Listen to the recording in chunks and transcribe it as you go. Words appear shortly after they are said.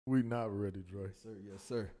We not ready, Dre. Yes, sir. Yes,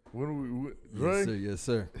 sir. When are we Dre? Yes, sir. Yes,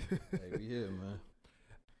 sir. Hey, we here, man.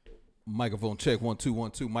 Microphone check 1 2 1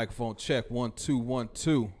 2. Microphone check 1 2 1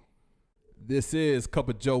 2. This is Cup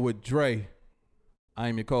of Joe with Dre. I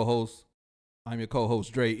am your co-host. I'm your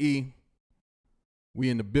co-host Dre E. We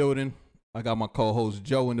in the building. I got my co-host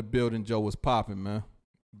Joe in the building. Joe was popping, man.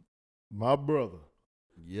 My brother.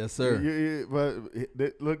 Yes, sir. Yeah, but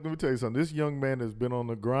look, let me tell you something. This young man has been on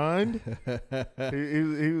the grind.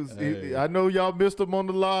 He I know y'all missed him on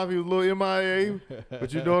the live. He was a little MIA,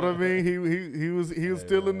 but you know what I mean. He was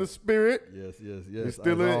still in the spirit. Yes. He's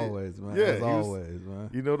still always, man. Yeah, as always,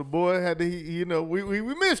 man. You know the boy had to. We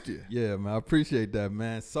missed you. Yeah, man. I appreciate that,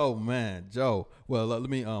 man. So, man, Joe. Well, let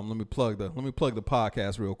me plug the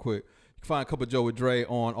podcast real quick. You can find Cup of Joe with Dre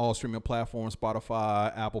on all streaming platforms: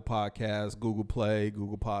 Spotify, Apple Podcasts, Google Play,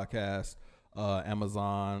 Google Podcasts,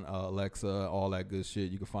 Amazon, Alexa, all that good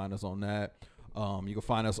shit. You can find us on that. You can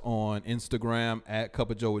find us on Instagram at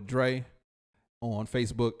Cup of Joe with Dre, on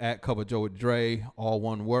Facebook at Cup of Joe with Dre, all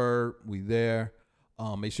one word. We there.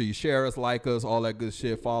 Make sure you share us, like us, all that good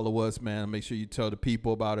shit. Follow us, man. Make sure you tell the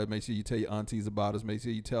people about it. Make sure you tell your aunties about us. Make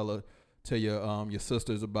sure you tell your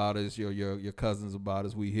sisters about us, your cousins about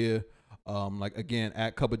us. We here. Like again,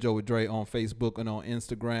 at Cup of Joe with Dre on Facebook and on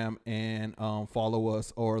Instagram, and follow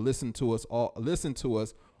us or listen to us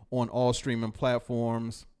on all streaming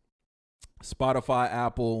platforms: Spotify,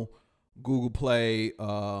 Apple, Google Play.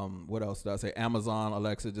 What else did I say? Amazon,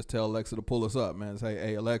 Alexa. Just tell Alexa to pull us up, man. Say,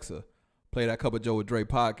 hey Alexa, play that Cup of Joe with Dre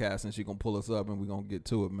podcast, and she gonna pull us up, and we gonna get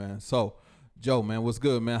to it, man. So, Joe, man, what's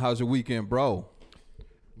good, man? How's your weekend, bro?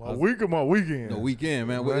 My weekend. The weekend,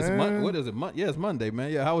 man. What is it? Yeah, it's Monday,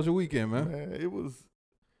 man. Yeah, how was your weekend, man? Man, it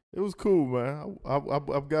was cool, man.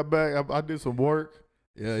 I got back. I did some work.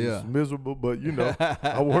 Yeah. It's miserable, but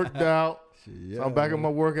I worked out. Shit, so I'm back in my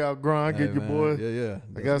workout grind. Hey, get your man. boy. Yeah.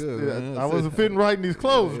 I guess I That's wasn't fitting right in these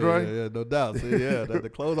clothes, right? Yeah, no doubt. See,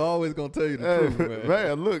 the clothes are always gonna tell you the truth, man.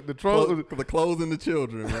 Man, look, the clothes and the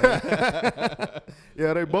children, man.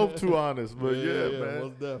 Yeah, they both too honest, but yeah, man,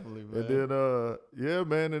 most definitely, man.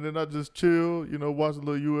 And then and then I just chill, watch a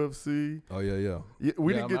little UFC. Oh yeah.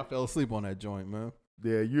 I fell asleep on that joint, man.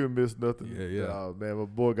 Yeah, you didn't miss nothing. Yeah. Oh man, my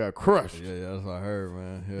boy got crushed. Yeah, that's what I heard,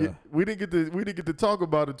 man. Yeah. We didn't get to talk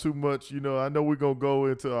about it too much. I know we're gonna go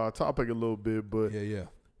into our topic a little bit, but yeah.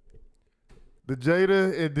 The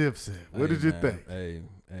Jada and Dipset. What did you think? Hey.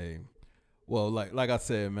 Well, like I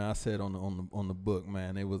said, man, I said on the book,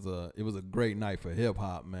 man, it was a great night for hip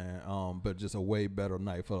hop, man. But just a way better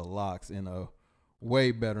night for the Locks and a way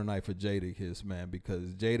better night for Jadakiss, man,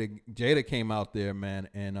 because Jada came out there, man,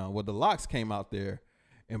 and the Locks came out there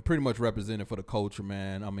and pretty much represented for the culture,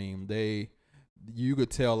 man. I mean, you could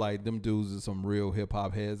tell like them dudes are some real hip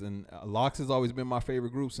hop heads, and Locks has always been my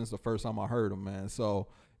favorite group since the first time I heard them, man. So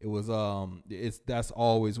it was that's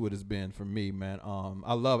always what it's been for me, man.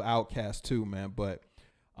 I love Outkast too, man, but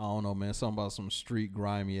I don't know, man. Something about some street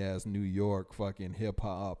grimy ass New York fucking hip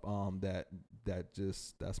hop.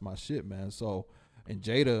 That's my shit, man. So and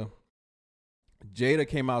Jada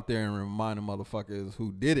came out there and reminded motherfuckers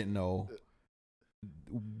who didn't know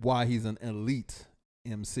why he's an elite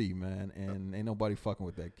MC, man, and ain't nobody fucking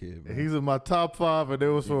with that kid, man. He's in my top 5, and it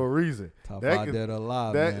was for a reason. Top 5 dead or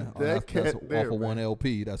alive, man. That's off of one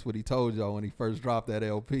LP. That's what he told y'all when he first dropped that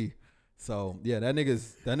LP. So yeah, that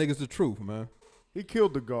nigga's the truth, man. He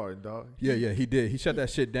killed the Garden, dog. Yeah, he did. He shut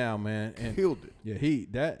that shit down, man. And killed it. Yeah,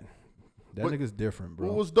 that nigga's different, bro.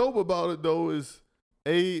 What was dope about it though is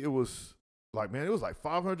it was like, man, it was like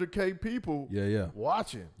 500K people. Yeah.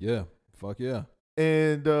 Watching. Yeah, fuck yeah.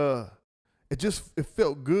 And it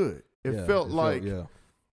felt good. It felt like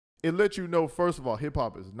it let you know, first of all, hip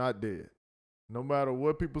hop is not dead. No matter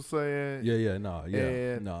what people saying.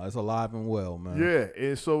 No, it's alive and well, man. Yeah,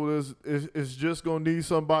 and so it's just gonna need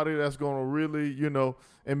somebody that's gonna really,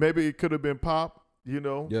 and maybe it could have been Pop,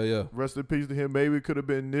 Yeah. Rest in peace to him. Maybe it could have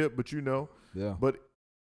been Nip, but Yeah. But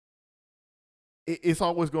it's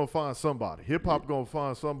always gonna find somebody. Hip hop gonna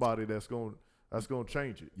find somebody that's gonna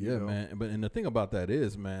change it. Yeah, man. And the thing about that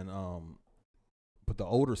is, man, but the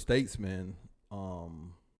older statesmen,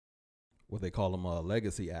 what they call them,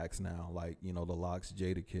 legacy acts now, like the Locks,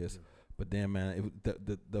 Jadakiss. Yeah. But then, man,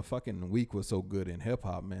 the fucking week was so good in hip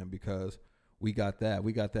hop, man, because we got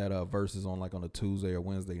that verses on like on a Tuesday or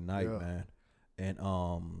Wednesday night, man, and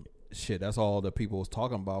shit, that's all that people was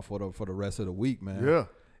talking about for the rest of the week, man. Yeah.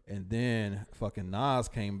 And then fucking Nas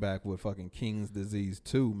came back with fucking King's Disease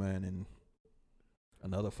 2, man, and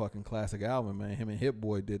another fucking classic album, man. Him and Hit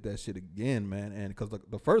Boy did that shit again, man. And because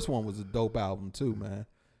the first one was a dope album too, man.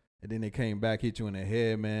 And then they came back, hit you in the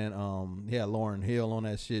head, man. He had Lauryn Hill on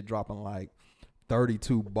that shit, dropping like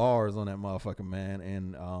 32 bars on that motherfucker, man.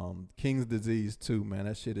 And King's Disease too, man.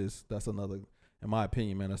 That's another, in my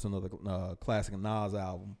opinion, man, that's another classic Nas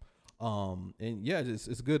album. And yeah,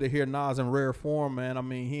 it's good to hear Nas in rare form, man. I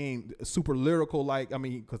mean, he ain't super lyrical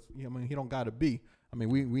because he don't gotta be. I mean,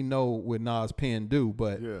 we know what Nas pen do,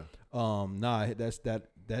 but that's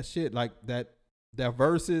that shit, like that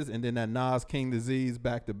verses and then that Nas King Disease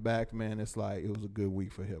back to back, man. It's like, it was a good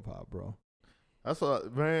week for hip hop, bro. That's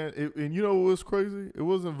man. And you know what was crazy? It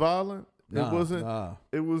wasn't violent. It wasn't.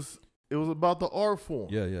 It was about the art form.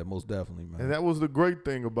 Yeah, most definitely, man. And that was the great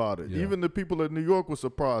thing about it. Yeah. Even the people in New York were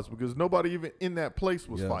surprised because nobody even in that place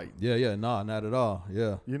was fighting. Yeah, not at all.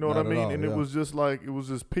 Yeah. You know what I mean? And it was just like, it was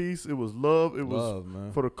just peace. It was love. It was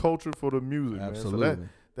man. For the culture, for the music, Absolutely. man.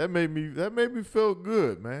 So that made me feel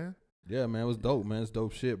good, man. Yeah, man, it was dope, man. It's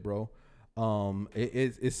dope shit, bro.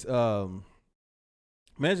 It's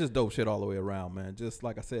man, it's just dope shit all the way around, man. Just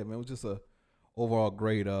like I said, man, it was just a overall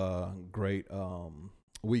great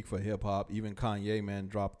week for hip hop. Even Kanye, man,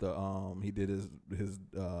 dropped the he did his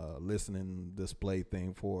listening display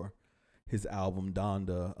thing for his album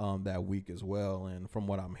Donda that week as well. And from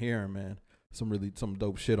what I'm hearing, man, some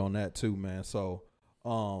dope shit on that too, man. So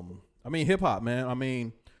I mean, hip hop, man. I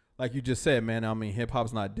mean, like you just said, man, I mean, hip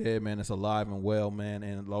hop's not dead, man. It's alive and well, man.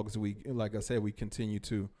 And as long as we, like I said, we continue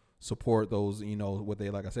to support those, what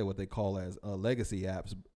they call as legacy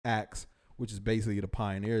acts, which is basically the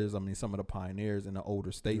pioneers. I mean, some of the pioneers and the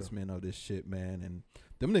older statesmen of this shit, man. And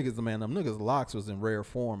them niggas Locks was in rare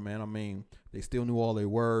form, man. I mean, they still knew all their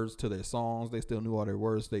words to their songs. They still knew all their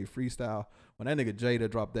words to their freestyle. When that nigga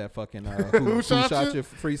Jada dropped that fucking who shot you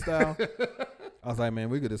freestyle, I was like, man,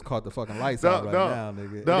 we could just caught the fucking lights out now,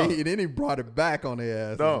 nigga. And then he brought it back on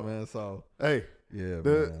their asses, man. So hey, yeah,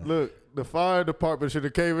 man. Look, the fire department should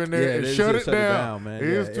have came in there and shut it down, man.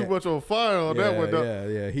 It was too much on fire on that one.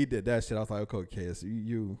 Yeah, he did that shit. I was like, okay, so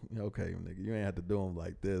you okay, nigga, you ain't have to do him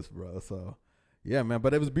like this, bro. So yeah, man,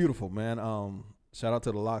 but it was beautiful, man. Shout out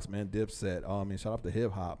to the Locks, man. Dipset. I mean, shout out to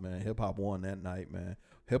hip hop, man. Hip hop won that night, man.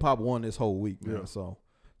 Hip hop won this whole week, man. So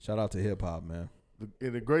shout out to hip hop, man.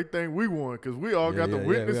 And the great thing we won because we all got to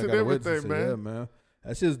witness and everything, man. Yeah, man.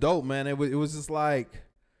 That's just dope, man. It was just like,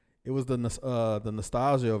 it was the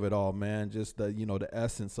nostalgia of it all, man. Just the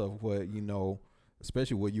essence of what,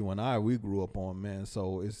 especially what you and we grew up on, man.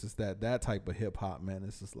 So it's just that type of hip hop, man.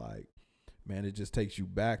 It's just like, man, it just takes you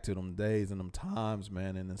back to them days and them times,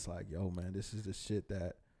 man. And it's like, yo, man, this is the shit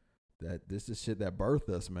that birthed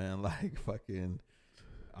us, man. Like fucking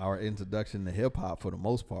our introduction to hip hop for the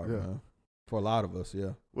most part, man. For a lot of us,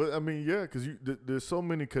 yeah. Well, I mean, yeah, because there's so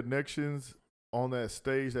many connections on that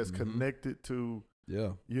stage that's connected to,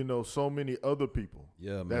 so many other people.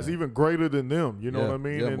 Yeah, man. That's even greater than them. You know what I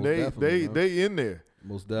mean? Yeah, and they in there.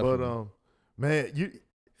 Most definitely. But man,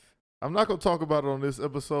 I'm not gonna talk about it on this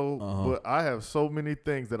episode, but I have so many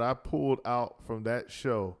things that I pulled out from that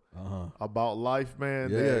show about life,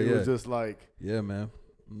 man. It was just like, yeah, man.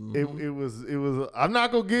 It was. I'm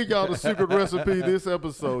not gonna give y'all the secret recipe this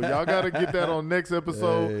episode. Y'all gotta get that on next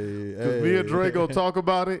episode because me and Dre gonna talk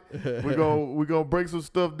about it. We're gonna break some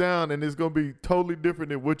stuff down, and it's gonna be totally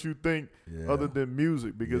different than what you think, other than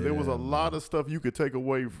music. Because there was a lot of stuff you could take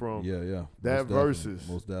away from that verses.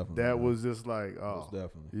 Most definitely. That was just like, most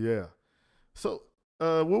definitely. Yeah. So,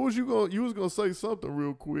 what was you gonna? You was gonna say something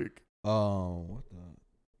real quick. What the?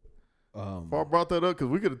 If I brought that up because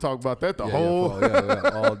we could have talked about that whole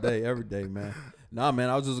all day, every day, man. Nah, man,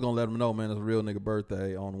 I was just gonna let them know, man. It's a real nigga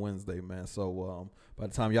birthday on Wednesday, man. So by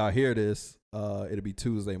the time y'all hear this, it'll be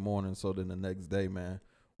Tuesday morning. So then the next day, man,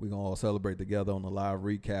 we gonna all celebrate together on the live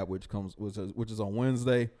recap, which is on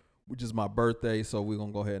Wednesday, which is my birthday. So we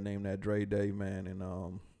gonna go ahead and name that Dre Day, man.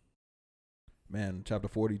 And man, chapter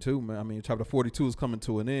 42, man. I mean, chapter 42 is coming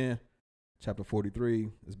to an end. Chapter 43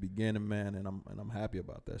 is beginning, man, and I'm happy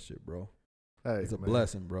about that shit, bro. Hey, it's a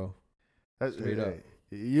blessing, bro. Straight up.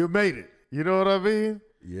 You made it. You know what I mean?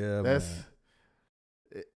 Yeah, man.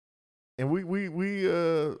 And we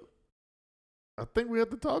I think we have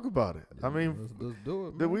to talk about it. Yeah, I mean, let's do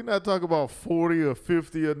it, man. Did we not talk about 40 or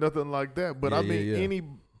 50 or nothing like that? But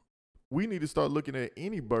we need to start looking at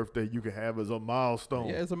any birthday you can have as a milestone.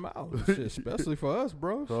 Yeah, it's a milestone, especially for us,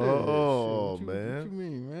 bro. Man. What you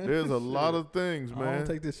mean, man? There's a lot of things, man. I don't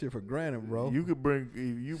take this shit for granted, bro. You could bring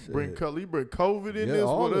COVID in this,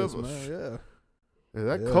 whatever. This, man,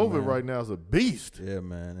 that COVID right now is a beast. Yeah,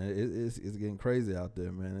 man. It's getting crazy out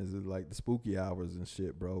there, man. It's like the spooky hours and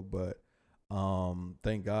shit, bro. But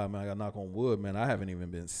thank God, man. I got knock on wood, man. I haven't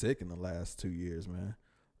even been sick in the last 2 years, man.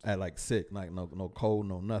 at like sick, like no cold,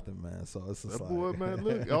 no nothing, man. So it's just that like, boy, man,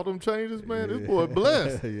 look, all them changes, man. This boy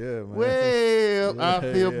blessed. Yeah, man. Well, I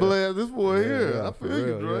feel blessed. This boy here, I feel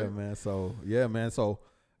you, Dre. Yeah, man. So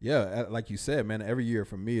like you said, man, every year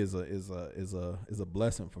for me is a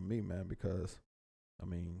blessing for me, man, because I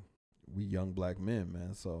mean, we young black men,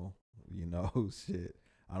 man. So shit.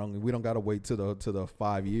 We don't gotta wait to the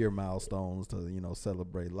 5-year milestones to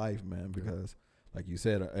celebrate life, man, because like you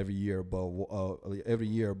said, every year above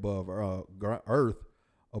earth,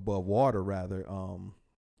 above water rather,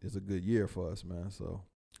 is a good year for us, man. So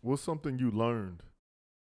what's something you learned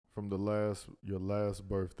from your last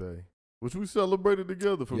birthday, which we celebrated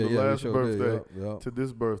together from the last birthday to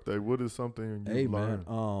this birthday? What is something you learned?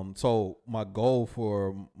 Man, so my goal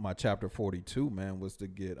for my chapter 42, man, was to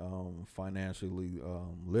get financially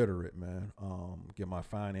literate, man. Get my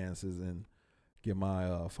finances and get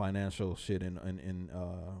my financial shit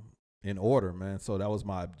in order, man. So that was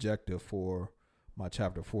my objective for my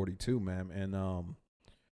chapter 42, man. And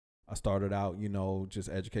I started out, just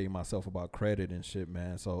educating myself about credit and shit,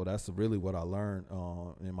 man. So that's really what I learned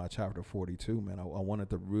in my chapter 42, man. I wanted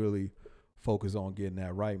to really focus on getting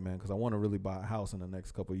that right, man, because I want to really buy a house in the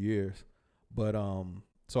next couple of years. But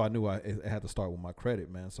so I knew it had to start with my credit,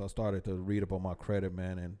 man. So I started to read up on my credit,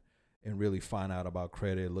 man, and really find out about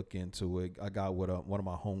credit, look into it. I got with one of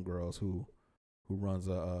my homegirls who runs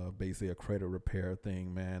basically a credit repair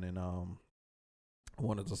thing, man, and I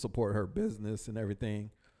wanted to support her business and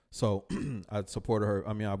everything. So I supported her.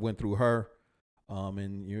 I mean, I went through her,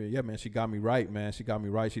 and yeah, man, she got me right, man. She got me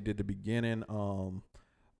right. She did the beginning,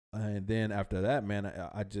 and then after that, man,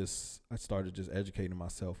 I started just educating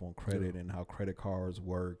myself on credit and how credit cards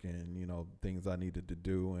work, and things I needed to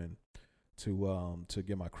do and to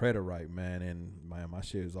get my credit right, man. And my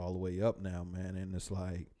shit is all the way up now, man. And it's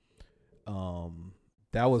like,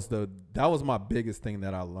 that was my biggest thing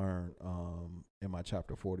that I learned in my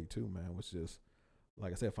chapter 42, man, was just,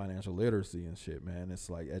 like I said, financial literacy and shit, man. It's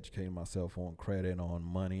like educating myself on credit, on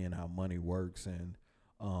money and how money works, and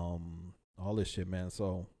all this shit, man.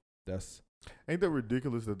 So ain't that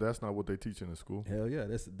ridiculous that that's not what they teach in school? Hell yeah,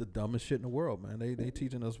 that's the dumbest shit in the world, man. They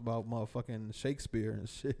teaching us about motherfucking Shakespeare and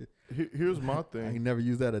shit. Here's my thing. I ain't never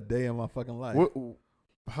used that a day in my fucking life.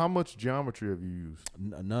 How much geometry have you used?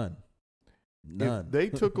 None. If they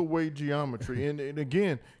took away geometry, and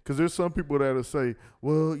again, because there's some people that'll say,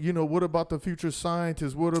 well, what about the future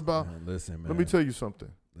scientists? What about? Man, listen, man. Let me tell you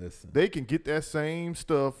something. Listen. They can get that same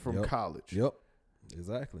stuff from college. Yep.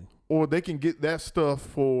 Exactly. Or they can get that stuff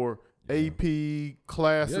for AP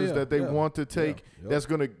classes that they want to take.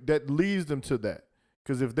 That leads them to that.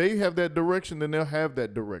 Because if they have that direction, then they'll have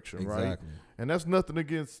that direction, right? And that's nothing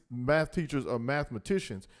against math teachers or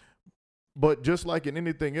mathematicians. But just like in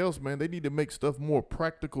anything else, man, they need to make stuff more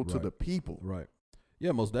practical to the people. Right.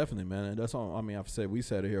 Yeah, most definitely, man. And that's all. I mean, we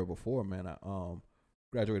said it here before, man. I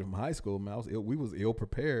graduated from high school, man. We was ill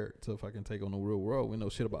prepared to fucking take on the real world. We didn't know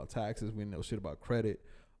shit about taxes. We didn't know shit about credit.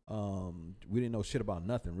 We didn't know shit about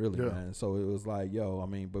nothing, really, man. So it was like,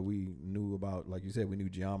 but we knew about, like you said, we knew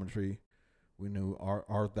geometry. We knew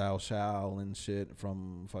art thou shall and shit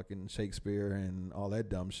from fucking Shakespeare and all that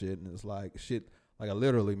dumb shit. And it's like shit. Like I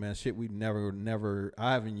literally, man, shit we never,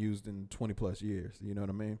 I haven't used in 20 plus years. You know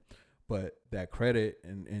what I mean? But that credit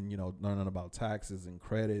and learning about taxes and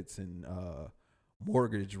credits and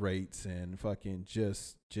mortgage rates and fucking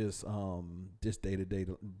just day-to-day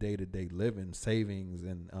living, savings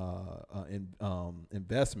and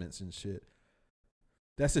investments and shit.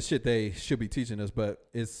 That's the shit they should be teaching us, but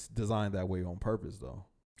it's designed that way on purpose, though.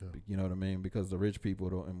 You know what I mean? Because the rich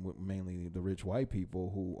people, and mainly the rich white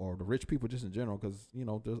people or the rich people just in general, because,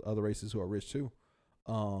 there's other races who are rich too.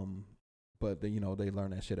 But they learn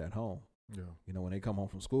that shit at home. Yeah. When they come home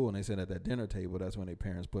from school and they sit at that dinner table, that's when their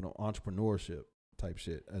parents put on entrepreneurship type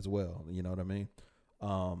shit as well. You know what I mean?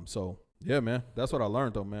 So yeah, man, that's what I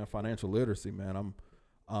learned though, man. Financial literacy, man.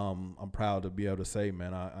 I'm proud to be able to say,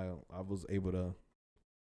 man, I was able to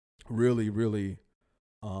really, really,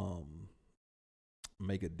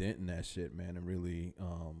 make a dent in that shit, man, and really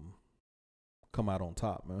come out on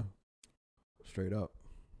top, man. Straight up.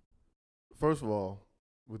 First of all,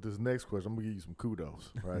 with this next question, I'm gonna give you some kudos,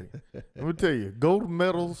 right? Let me tell you, gold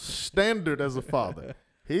medal standard as a father.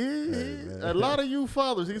 A lot of you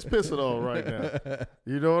fathers, he's pissing on right now.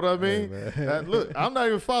 You know what I mean? Hey, look, I'm not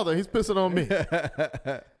even father. He's pissing on me.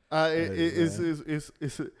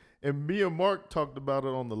 And me and Mark talked about it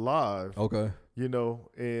on the live. Okay. And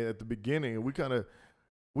at the beginning, we kind of.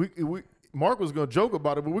 Mark was gonna joke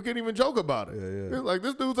about it, but we can't even joke about it. Yeah. It's like,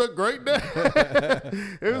 this dude's a great dad.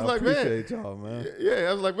 It was like, man, appreciate y'all, man. Yeah,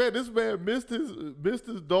 I was like, man, this man missed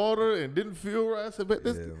his daughter and didn't feel right. I said, man,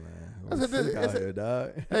 this. Yeah, man. I said, Sick out here,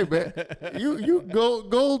 dog. Hey man, you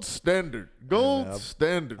gold standard,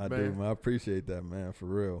 standard, I man. do, man. I appreciate that, man. For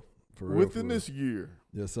real. Within this year,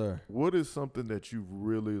 yes, sir. what is something that you've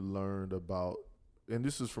really learned about? And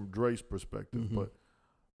this is from Dre's perspective, but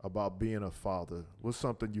about being a father. What's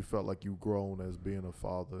something you felt like you've grown as being a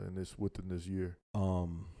father within this year?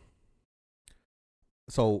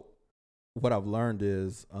 So what I've learned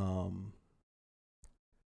is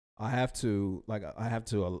I have to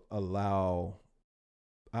allow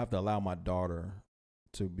my daughter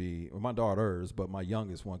to be, or my daughters, but my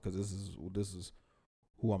youngest one, because this is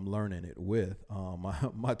who I'm learning it with.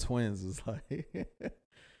 My twins is like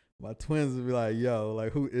my twins would be like, yo,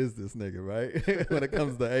 like, who is this nigga, right? When it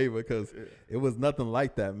comes to Ava, because it was nothing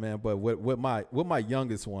like that, man. But with my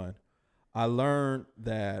youngest one, I learned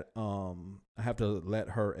that I have to let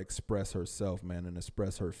her express herself, man, and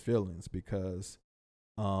express her feelings, because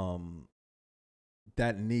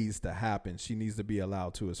that needs to happen. She needs to be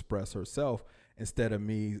allowed to express herself, instead of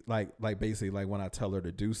me like basically like when I tell her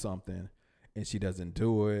to do something and she doesn't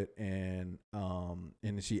do it, and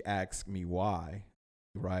she asks me why,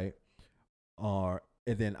 right? And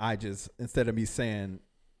then I just, instead of me saying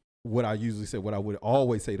what I usually say, what I would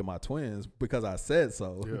always say to my twins, because I said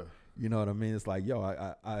so. Yeah. You know what I mean? It's like, yo,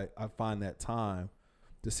 I find that time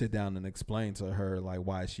to sit down and explain to her like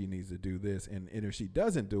why she needs to do this, and if she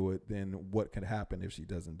doesn't do it, then what could happen if she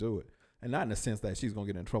doesn't do it? And not in the sense that she's gonna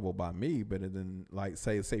get in trouble by me, but then like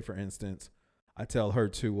say for instance, I tell her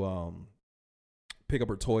to pick up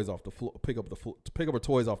her toys off the floor, pick up her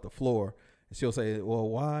toys off the floor, and she'll say, well,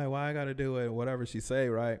 why I gotta do it, or whatever she say,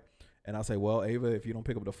 right? And I'll say, well, Ava, if you don't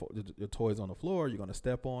pick up the toys on the floor, you're gonna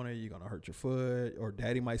step on it, you're gonna hurt your foot, or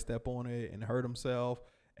Daddy might step on it and hurt himself.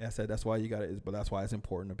 And I said, that's why you got it, but that's why it's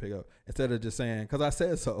important to pick up, instead of just saying, because I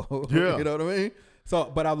said so. Yeah. You know what I mean? So,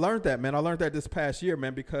 but I learned that, man. I learned that this past year,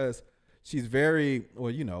 man, because she's very, well,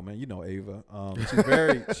 you know, man, you know Ava.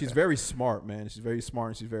 She's very smart, man. She's very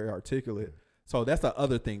smart and she's very articulate. So that's the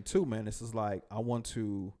other thing too, man. This is like, I want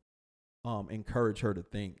to encourage her to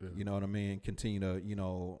think, you know what I mean? Continue to, you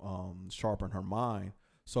know, sharpen her mind.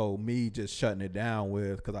 So me just shutting it down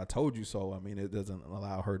with, because I told you so, I mean, it doesn't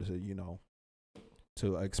allow her to, you know,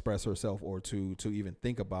 to express herself or to even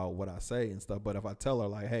think about what I say and stuff. But if I tell her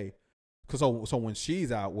like, hey, so when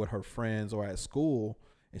she's out with her friends or at school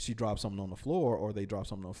and she drops something on the floor, or they drop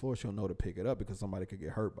something on the floor, she'll know to pick it up, because somebody could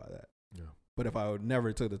get hurt by that. Yeah. But if I would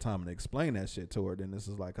never took the time to explain that shit to her, then this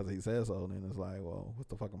is like, because he says so, then it's like, well, what's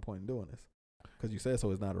the fucking point in doing this? Because you said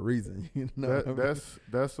so is not a reason. You know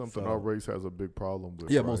that's something our race has a big problem with.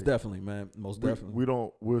 Yeah, right? Most definitely, man. Definitely.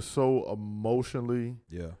 We're so emotionally,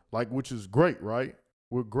 like, which is great, right?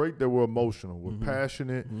 We're great that we're emotional. We're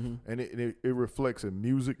passionate, and it reflects in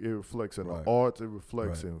music. It reflects in the arts. It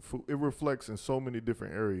reflects in food. It reflects in so many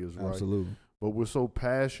different areas, right? Absolutely. But we're so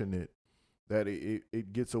passionate that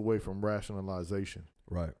it gets away from rationalization.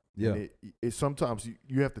 Right. Yeah. And it sometimes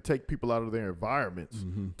you have to take people out of their environments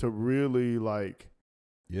to really like.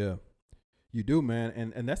 Yeah. You do,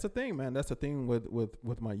 man. And that's the thing, man. That's the thing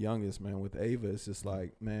with my youngest, man, with Ava. It's just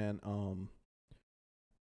like, man,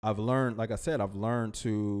 I've learned, like I said,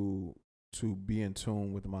 to be in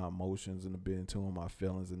tune with my emotions and to be in tune with my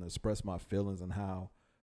feelings and express my feelings, and how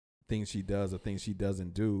things she does or things she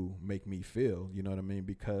doesn't do make me feel, you know what I mean?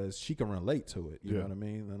 Because she can relate to it, you know what I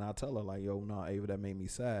mean? And I tell her like, yo, no, Ava, that made me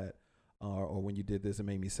sad. Or when you did this, it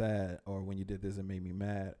made me sad. Or when you did this, it made me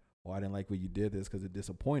mad. Or I didn't like when you did this because it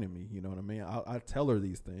disappointed me. You know what I mean? I tell her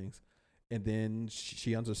these things. And then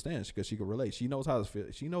she understands, because she can relate. She knows how to feel.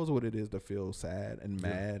 She knows what it is to feel sad and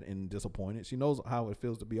mad and disappointed. She knows how it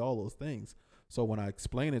feels to be all those things. So when I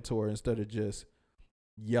explain it to her, instead of just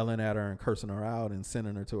yelling at her and cursing her out and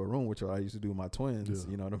sending her to a room, which I used to do with my twins,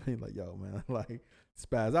 you know what I mean? Like, yo, man, like,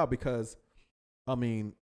 spaz out. Because, I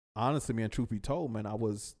mean, honestly, man, truth be told, man, I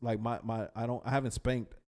was like, I haven't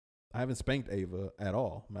spanked Ava at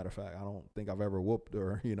all. Matter of fact, I don't think I've ever whooped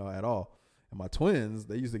her, you know, at all. And my twins,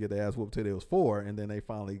 they used to get their ass whooped till they was 4, and then it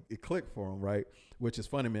clicked for them, right? Which is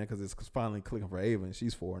funny, man, because it's finally clicking for Ava, and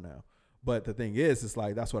she's 4 now. But the thing is, it's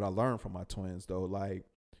like, that's what I learned from my twins, though. Like,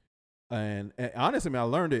 and honestly, man,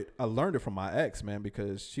 I learned it from my ex, man,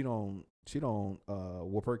 because she don't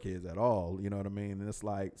whoop her kids at all, you know what I mean? And it's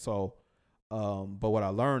like, so, but what I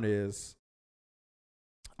learned is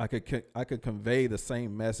I could convey the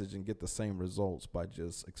same message and get the same results by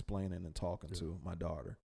just explaining and talking to my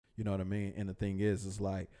daughter. You know what I mean? And the thing is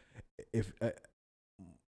like, if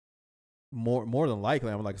more than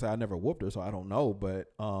likely, I'm like I said, I never whooped her, so I don't know. But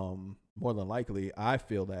more than likely, I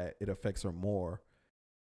feel that it affects her more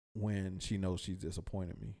when she knows she's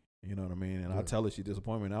disappointed me. You know what I mean? And I tell her she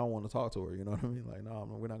disappointed me, and I don't want to talk to her. You know what I mean? Like, no,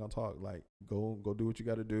 we're not gonna talk. Like, go do what you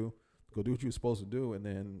got to do. Go do what you're supposed to do, and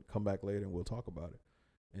then come back later and we'll talk about it.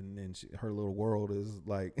 And then her little world is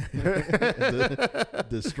like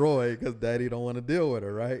destroyed because daddy don't want to deal with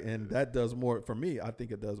her, right? And that does more for me. I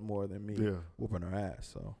think it does more than me whooping her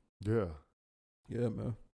ass. So yeah,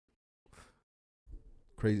 man,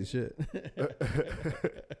 crazy shit.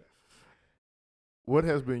 What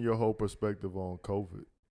has been your whole perspective on COVID?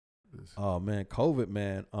 Oh man, COVID,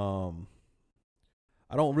 man.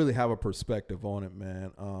 I don't really have a perspective on it,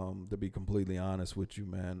 man. To be completely honest with you,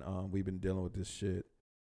 man, we've been dealing with this shit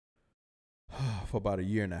for about a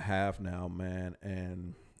year and a half now, man.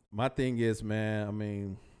 And my thing is, man, I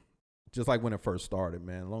mean, just like when it first started,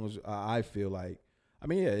 man, as long as I feel like, I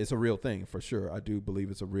mean, yeah, it's a real thing for sure. I do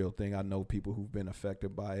believe it's a real thing. I know people who've been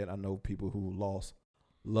affected by it. I know people who lost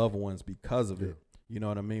loved ones because of it. You know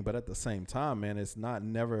what I mean? But at the same time, man, it's not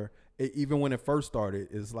never, even when it first started,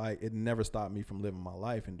 it's like it never stopped me from living my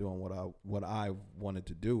life and doing what I wanted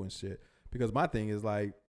to do and shit. Because my thing is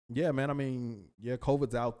like, yeah, man, I mean, yeah,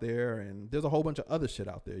 COVID's out there and there's a whole bunch of other shit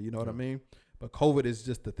out there. You know what I mean? But COVID is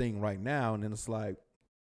just the thing right now. And then it's like,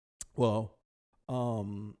 well,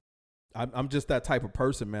 I'm just that type of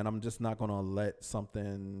person, man. I'm just not going to let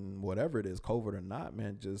something, whatever it is, COVID or not,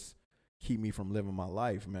 man, just keep me from living my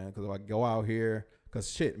life, man. Because if I go out here,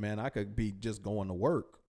 because shit, man, I could be just going to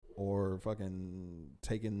work or fucking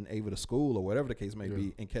taking Ava to school or whatever the case may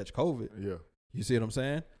be and catch COVID. Yeah. You see what I'm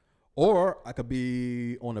saying? Or I could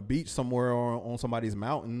be on a beach somewhere or on somebody's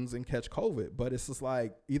mountains and catch COVID. But it's just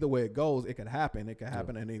like, either way it goes, it could happen. It could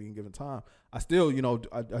happen at any given time. I still, you know,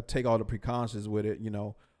 I take all the precautions with it, you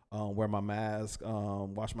know, wear my mask,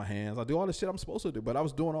 wash my hands. I do all the shit I'm supposed to do. But I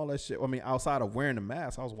was doing all that shit. I mean, outside of wearing the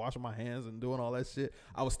mask, I was washing my hands and doing all that shit.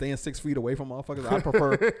 I was staying 6 feet away from motherfuckers.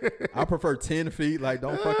 I prefer 10 feet. Like,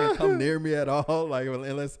 don't fucking come near me at all. Like,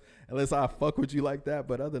 unless I fuck with you like that.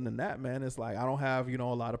 But other than that, man, it's like I don't have, you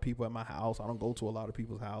know, a lot of people at my house. I don't go to a lot of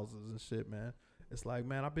people's houses and shit, man. It's like,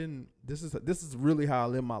 man, this is really how I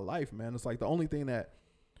live my life, man. It's like the only thing that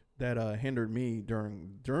hindered me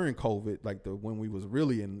during COVID, like when we was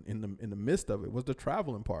really in the midst of it, was the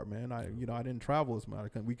traveling part, man. I didn't travel as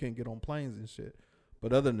much. We can't get on planes and shit.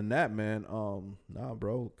 But other than that, man, nah,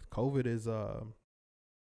 bro, COVID is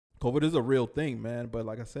a real thing, man. But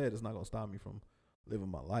like I said, it's not gonna stop me from living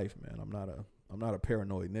my life, man. I'm not a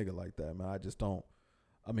paranoid nigga like that, man. I just don't.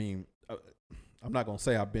 I mean, I'm not gonna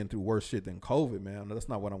say I've been through worse shit than COVID, man. That's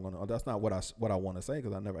not what I want to say,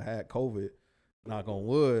 because I never had COVID. Knock on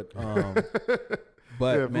wood.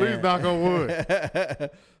 But yeah, please knock on wood.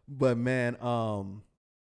 But man,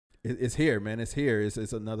 it's here, man. It's here.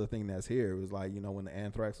 It's another thing that's here. It was like, you know, when the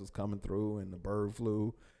anthrax was coming through and the bird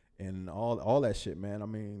flu and all that shit, man. I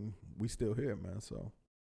mean, we still here, man. So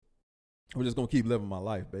we're just gonna keep living my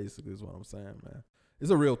life, basically, is what I'm saying, man. It's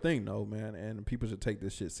a real thing, though, man, and people should take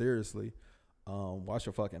this shit seriously. Wash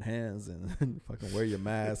your fucking hands and fucking wear your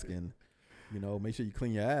mask and, you know, make sure you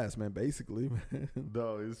clean your ass, man, basically.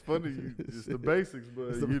 No, it's funny. It's the basics,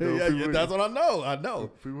 but you know, that's what I know. I know.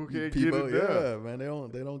 People can't get it done. Yeah, man,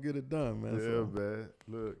 they don't get it done, man. Yeah, so, man.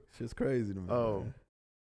 Look. Shit's crazy to me. Oh. Man.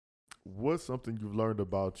 What's something you've learned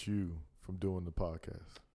about you from doing the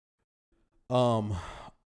podcast?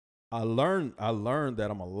 I learned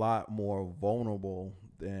that I'm a lot more vulnerable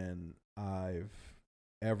than I've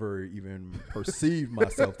ever even perceived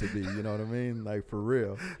myself to be. You know what I mean? Like, for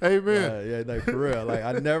real. Amen. Yeah, like, for real. Like,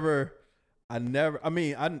 I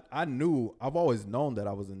knew, I've always known that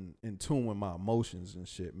I was in tune with my emotions and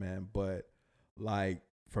shit, man. But like,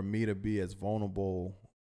 for me to be as vulnerable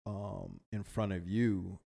in front of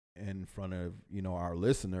you, in front of, you know, our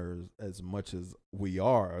listeners, as much as we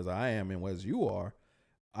are, as I am and as you are,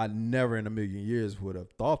 I never in a million years would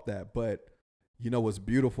have thought that. But you know what's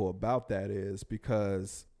beautiful about that is,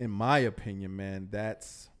 because in my opinion, man,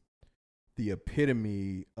 that's the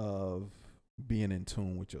epitome of being in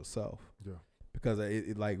tune with yourself. Yeah. Because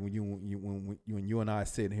it like when you and I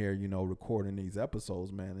sitting here, you know, recording these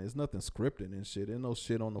episodes, man, there's nothing scripted and shit. There's no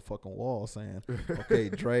shit on the fucking wall saying, okay,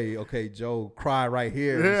 Dre, okay, Joe, cry right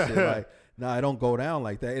here. Yeah. And shit. Like, nah, it don't go down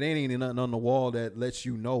like that. It ain't nothing on the wall that lets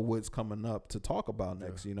you know what's coming up to talk about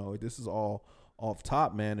next. Yeah. You know, this is all off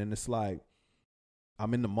top, man. And it's like,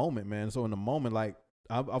 I'm in the moment, man. So in the moment, like,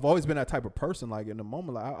 I've always been that type of person. Like, in the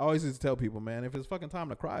moment, like, I always used to tell people, man, if it's fucking time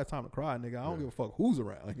to cry, it's time to cry, nigga. I don't give a fuck who's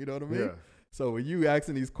around. You know what I mean? Yeah. So when you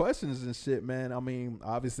asking these questions and shit, man, I mean,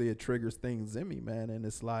 obviously it triggers things in me, man. And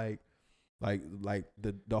it's like, like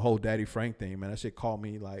the whole Daddy Frank thing, man. That shit caught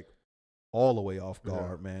me like all the way off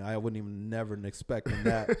guard, man. I wouldn't even never expecting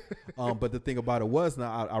that. But the thing about it was,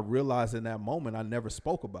 now I realized in that moment I never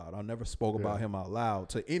spoke about it. I never spoke about him out loud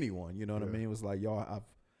to anyone. You know what I mean? It was like, yo, I've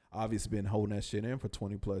obviously been holding that shit in for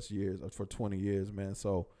 20 years, man.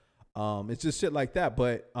 So it's just shit like that.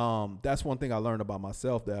 But that's one thing I learned about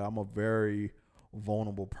myself, that I'm a very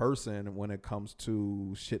vulnerable person when it comes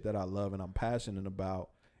to shit that I love and I'm passionate about,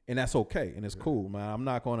 and that's okay and it's cool, man. I'm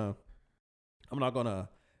not gonna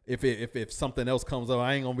if something else comes up,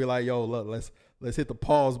 I ain't gonna be like, yo, look, let's hit the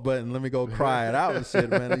pause button, let me go cry it out and shit,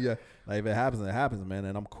 man. Yeah, like if it happens, man,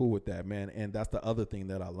 and I'm cool with that, man. And that's the other thing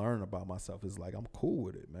that I learned about myself, is like, I'm cool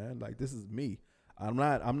with it, man. Like, this is me. I'm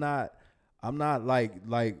not like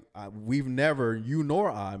we've never, you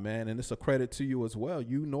nor I, man, and it's a credit to you as well.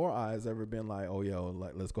 You nor I has ever been like, oh, yo,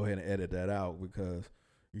 like, let's go ahead and edit that out because,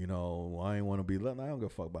 you know, I ain't want to be, I don't give a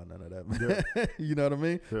fuck about none of that, man. Yeah. You know what I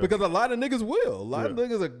mean? Yeah. Because a lot of niggas will. A lot of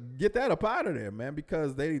niggas will get that up out of there, man,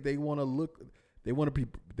 because they want to look, they want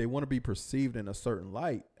to be perceived in a certain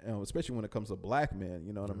light, especially when it comes to black men.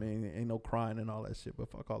 You know what I mean? Ain't no crying and all that shit, but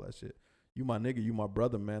fuck all that shit. You my nigga, you my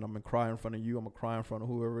brother, man. I'm gonna cry in front of you. I'm gonna cry in front of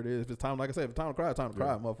whoever it is. If it's time, like I said, if it's time to cry, it's time to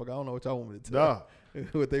cry, motherfucker. I don't know what y'all want me to tell.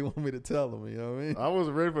 What they want me to tell them, you know what I mean? I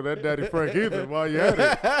wasn't ready for that Daddy Frank either while you had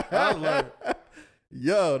it. I was like,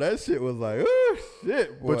 yo, that shit was like, oh,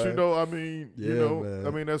 shit, boy. But you know, I mean, man. I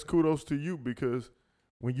mean, that's kudos to you, because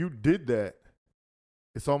when you did that,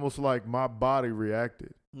 it's almost like my body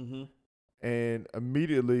reacted. Mm-hmm. And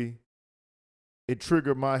immediately it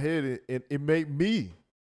triggered my head, and it made me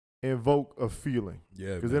invoke a feeling.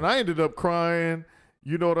 Yeah. Because then I ended up crying,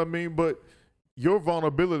 you know what I mean? But your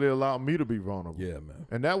vulnerability allowed me to be vulnerable. Yeah, man.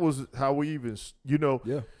 And that was how we even,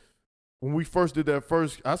 when we first did that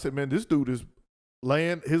first, I said, man, this dude is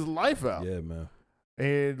laying his life out. Yeah, man.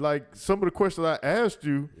 And like some of the questions I asked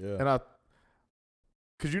you, and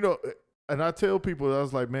because you know, and I tell people, I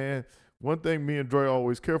was like, man, one thing me and Dre are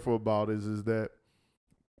always careful about is that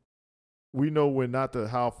we know when not to,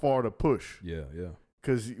 how far to push. Yeah, yeah.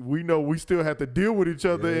 Because we know we still have to deal with each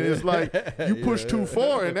other, and it's like you push too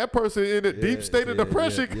far, and that person in a deep state of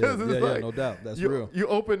depression, because it's like, no doubt, that's real. You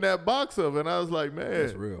open that box up, and I was like, man,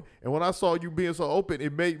 that's real. And when I saw you being so open,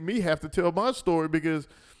 it made me have to tell my story, because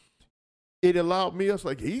it allowed me. I was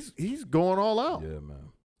like, he's going all out. Yeah, man.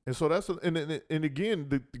 And so that's and again,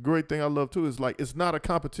 the great thing I love too is like, it's not a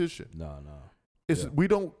competition. No. It's we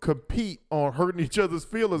don't compete on hurting each other's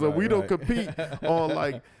feelings, or we don't compete on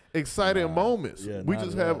like exciting moments. Yeah, we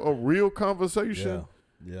just have a real conversation.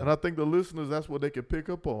 Yeah. And I think the listeners, that's what they can pick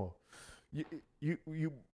up on.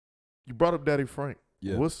 You brought up Daddy Frank.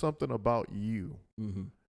 Yeah. What's something about you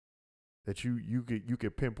that you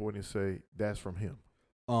could pinpoint and say that's from him?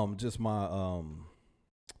 Just my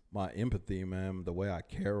empathy, man. The way I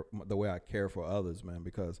care for others, man.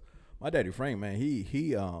 Because my Daddy Frank, man,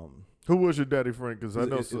 he Who was your Daddy Frank? Because I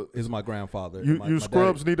know is my grandfather. You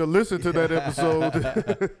scrubs need to listen to that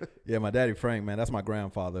episode. Yeah, my Daddy Frank, man, that's my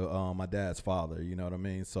grandfather, my dad's father. You know what I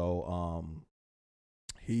mean? So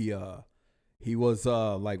he was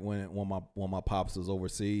like when my pops was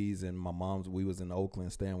overseas and my mom's, we was in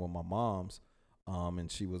Oakland staying with my mom's,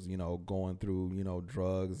 and she was, you know, going through, you know,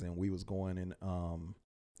 drugs, and we was going in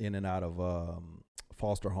and out of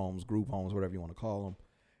foster homes, group homes, whatever you want to call them.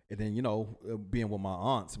 And then, you know, being with my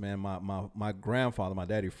aunts, man, my grandfather, my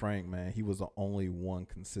Daddy Frank, man, he was the only one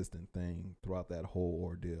consistent thing throughout that whole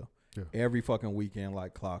ordeal. Yeah. Every fucking weekend,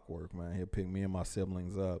 like clockwork, man. He'll pick me and my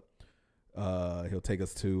siblings up. He'll take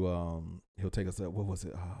us to what was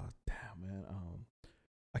it? Oh, damn, man.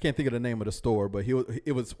 I can't think of the name of the store, but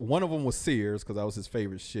it was one of them was Sears, because that was his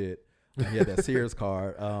favorite shit. And he had that Sears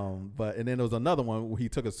card. And then there was another one where he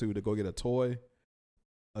took us to go get a toy,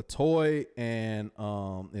 and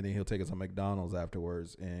then he'll take us to McDonald's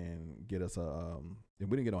afterwards and get us and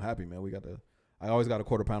we didn't get no Happy Meal. I always got a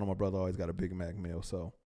quarter pounder. My brother always got a Big Mac meal.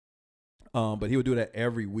 So, but he would do that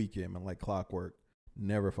every weekend, man, like clockwork.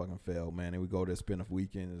 Never fucking failed, man. And we go to spend a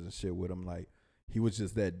weekend and shit with him. Like, he was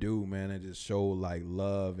just that dude, man, and just showed like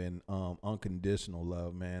love and unconditional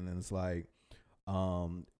love, man. And it's like,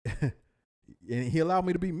 and he allowed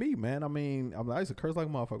me to be me, man. I mean, I used to curse like a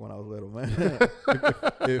motherfucker when I was little, man.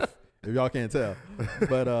 if y'all can't tell,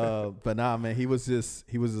 but nah, man. He was just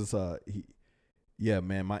yeah,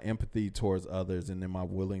 man. My empathy towards others, and then my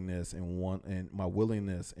willingness and wanting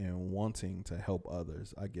to help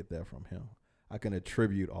others. I get that from him. I can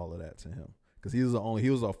attribute all of that to him, because he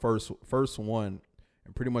was our first one,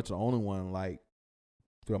 and pretty much the only one, like,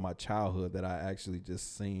 throughout my childhood that I actually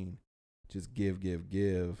just seen just give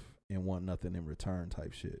and want nothing in return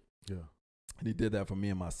type shit. Yeah. And he did that for me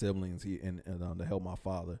and my siblings. And to help my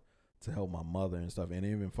father, to help my mother and stuff. And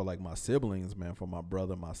even for like my siblings, man, for my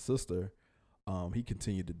brother, my sister, he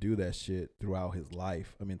continued to do that shit throughout his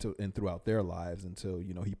life. I mean, and throughout their lives until,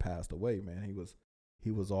 you know, he passed away, man.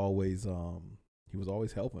 He was always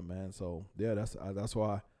helping, man. So yeah, that's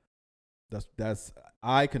why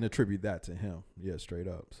I can attribute that to him. Yeah, straight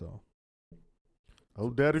up. So. Oh,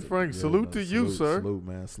 Daddy Frank, salute to you, sir. Salute,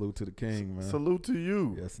 man. Salute to the king, man. Salute to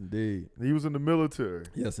you. Yes, indeed. He was in the military.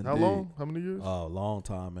 Yes, indeed. How long? How many years? Long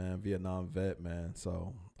time, man. Vietnam vet, man.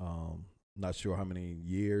 So, not sure how many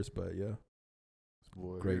years, but yeah.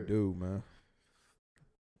 Boy, great dude, man.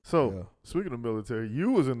 So, speaking of military,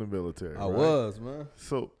 you was in the military, I right? was, man.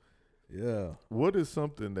 So, yeah. What is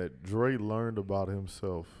something that Dre learned about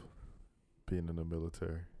himself being in the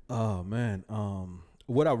military? Oh, man.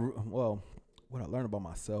 What I learned about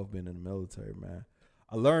myself being in the military, man,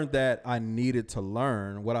 I learned that I needed to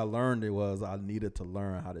learn. What I learned was I needed to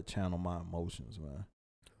learn how to channel my emotions, man.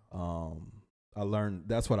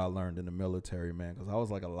 That's what I learned in the military, man, because I was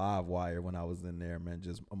like a live wire when I was in there, man.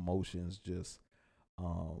 Just emotions, just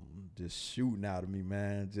shooting out of me,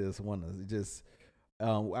 man.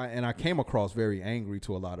 And I came across very angry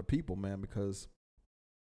to a lot of people, man, because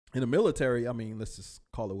in the military, I mean, let's just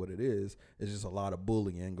call it what it is. It's just a lot of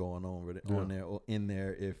bullying going on in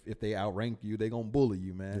there. If they outrank you, they gonna bully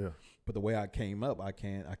you, man. Yeah. But the way I came up, I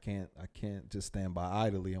can't just stand by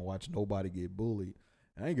idly and watch nobody get bullied.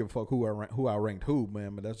 I ain't give a fuck who I ranked who,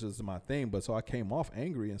 man. But that's just my thing. But so I came off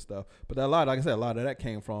angry and stuff. But like I said, a lot of that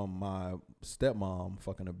came from my stepmom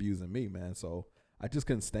fucking abusing me, man. So I just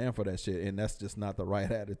couldn't stand for that shit, and that's just not the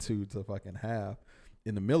right attitude to fucking have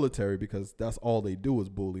in the military, because that's all they do is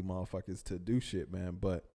bully motherfuckers to do shit, man.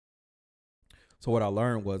 But so what I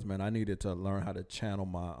learned was, man, I needed to learn how to channel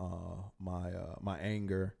my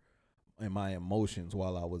anger and my emotions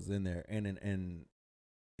while I was in there.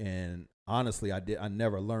 And honestly, I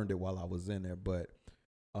never learned it while I was in there, but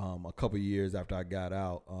a couple of years after I got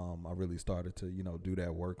out, I really started to, you know, do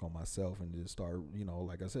that work on myself and just start, you know,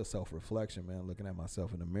 like I said, self-reflection, man, looking at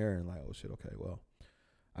myself in the mirror and like, oh shit, okay, well,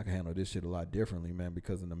 I can handle this shit a lot differently, man,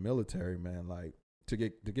 because in the military, man, like to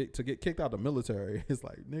get kicked out of the military, it's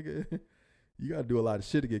like, nigga, you got to do a lot of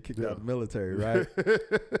shit to get kicked out of the military, right?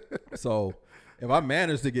 So if I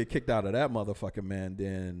manage to get kicked out of that motherfucker, man,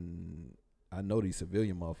 then I know these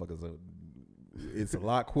civilian motherfuckers it's a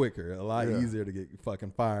lot quicker, a lot easier to get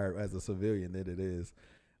fucking fired as a civilian than it is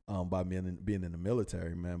by being in the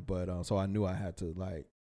military, man. But so I knew I had to like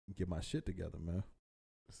get my shit together, man.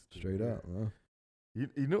 Straight up, man.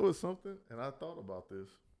 You know it's something, and I thought about this.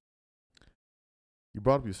 You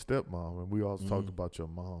brought up your stepmom, and we also talked about your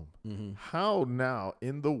mom. Mm-hmm. How now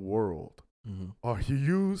in the world are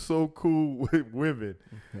you so cool with women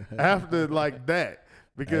after like that?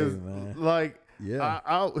 Because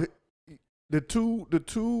the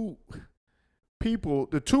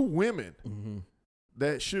two women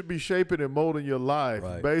that should be shaping and molding your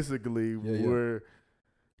life basically were.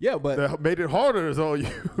 Yeah, but that made it harder is all you.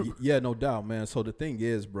 Yeah, no doubt, man. So the thing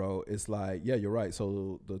is, bro, it's like, yeah, you're right.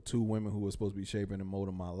 So the two women who were supposed to be shaping and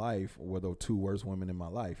molding my life were the two worst women in my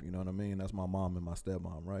life. You know what I mean? That's my mom and my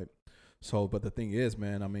stepmom, right? So, but the thing is,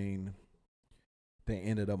 man, I mean, they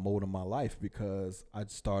ended up molding my life because I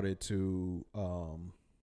started to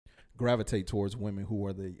gravitate towards women who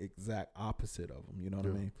were the exact opposite of them. You know what I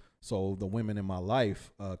mean? So the women in my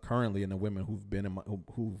life currently, and the women who've been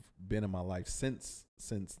in my life since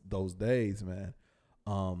those days, man,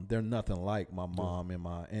 they're nothing like my mom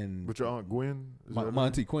and But your Aunt Gwen? My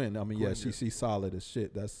Auntie Quinn. I mean, Quinn, she's solid as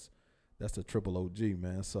shit. That's the triple OG,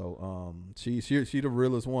 man. So she the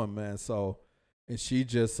realest one, man. So, and she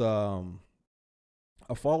just I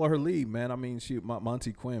follow her lead, man. I mean, my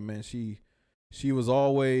Auntie Quinn, man, she was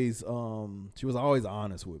always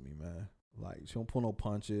honest with me, man. Like, she don't pull no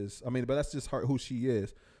punches. I mean, but that's just her, who she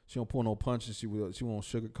is. She don't pull no punches. She won't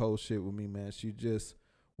sugarcoat shit with me, man. She just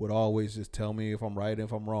would always just tell me if I'm right and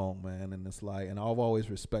if I'm wrong, man. And it's like, and I've always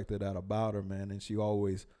respected that about her, man. And she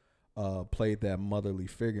always played that motherly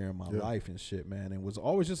figure in my life and shit, man. And was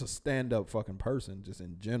always just a stand-up fucking person, just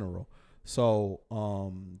in general. So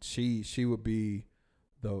she would be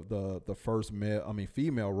the first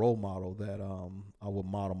female role model that I would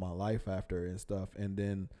model my life after and stuff. And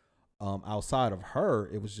then outside of her,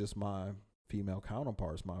 it was just my female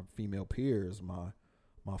counterparts, my female peers, my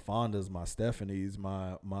Fondas, my Stephanies,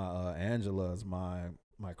 my Angelas, my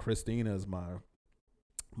Christinas,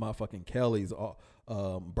 my fucking Kellys,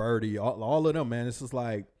 Birdie, all of them, man. It's just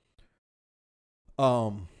like,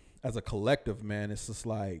 as a collective, man, it's just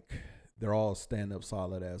like they're all stand up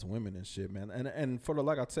solid ass women and shit, man. And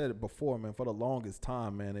like I said before, man, for the longest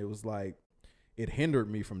time, man, it was like it hindered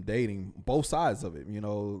me from dating both sides of it. You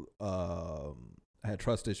know, I had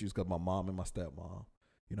trust issues because my mom and my stepmom.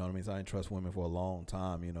 You know what I mean? So I didn't trust women for a long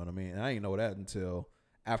time. You know what I mean? And I didn't know that until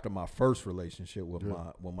after my first relationship with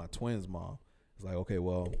my twins' mom. It's like, okay,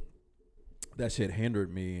 well, that shit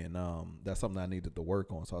hindered me, and that's something I needed to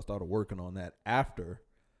work on. So I started working on that after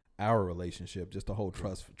our relationship, just the whole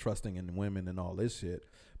trusting in women and all this shit.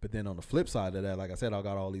 But then on the flip side of that, like I said, I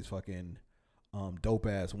got all these fucking dope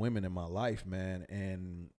ass women in my life, man.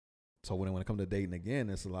 And so when it comes to dating again,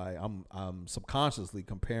 it's like I'm subconsciously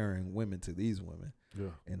comparing women to these women.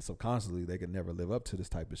 Yeah. And subconsciously they could never live up to this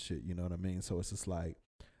type of shit. You know what I mean? So it's just like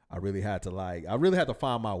I really had to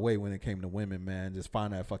find my way when it came to women, man. Just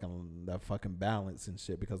find that fucking balance and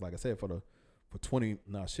shit. Because like I said, for 20,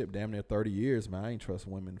 damn near 30 years, man, I ain't trust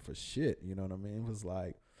women for shit. You know what I mean? It was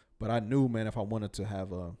like, but I knew, man, if I wanted to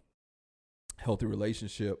have a healthy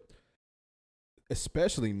relationship,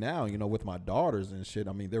 especially now, you know, with my daughters and shit,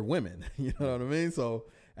 I mean, they're women. You know what I mean? So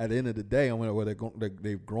at the end of the day, I went where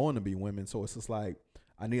they've grown to be women. So it's just like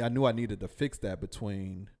I knew I needed to fix that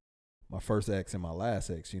between my first ex and my last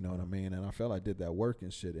ex. You know what I mean? And I felt I did that work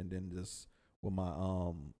and shit. And then just with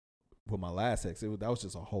my last ex, that was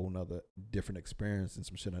just a whole nother different experience and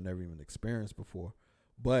some shit I never even experienced before.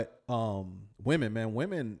 But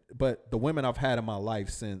women, but the women I've had in my life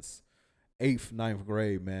since 8th, 9th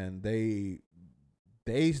grade, man, they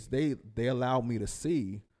allowed me to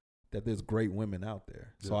see that there's great women out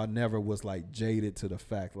there. Yeah. So I never was like jaded to the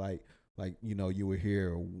fact like, you know, you would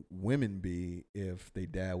hear women be if they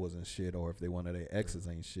dad wasn't shit or if they one of their exes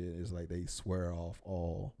ain't shit. It's like they swear off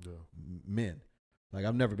all men. Like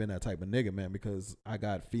I've never been that type of nigga, man, because I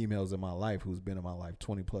got females in my life who's been in my life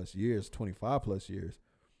 20 plus years, 25 plus years,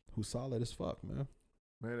 who's solid as fuck, man.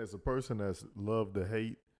 Man, as a person that's loved to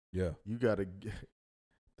hate, yeah, you gotta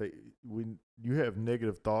when you have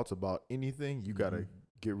negative thoughts about anything, you gotta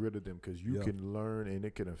get rid of them because you can learn and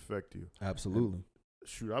it can affect you. Absolutely. And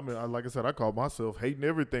shoot, I mean, like I said, I called myself hating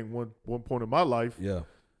everything one point in my life. Yeah.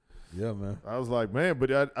 Yeah, man. I was like, man,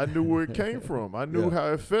 but I knew where it came from. I knew how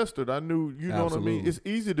it festered. I knew, you know what I mean? It's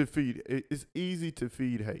easy to feed. It's easy to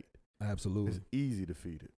feed hate. Absolutely. It's easy to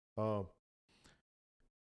feed it.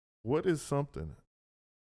 What is something,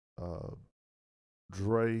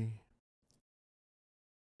 Dre,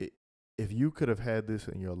 if you could have had this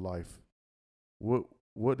in your life,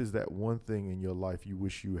 what is that one thing in your life you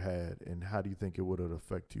wish you had, and how do you think it would have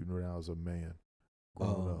affected you now as a man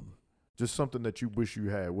growing up? Just something that you wish you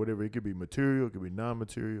had, whatever. It could be material, it could be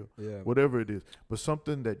non-material, whatever it is. But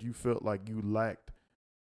something that you felt like you lacked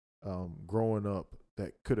growing up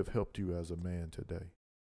that could have helped you as a man today.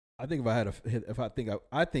 I think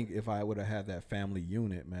if I would have had that family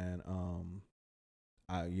unit, man, I'm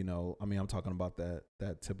talking about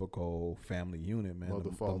that typical family unit, man.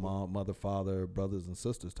 The mom, mother, father, brothers and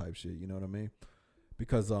sisters type shit. You know what I mean?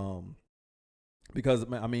 Because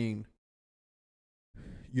man, I mean,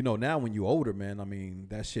 you know, now when you older, man, I mean,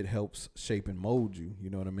 that shit helps shape and mold you. You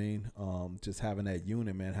know what I mean? Just having that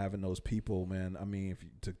unit, man, having those people, man. I mean,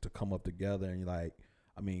 to come up together and like,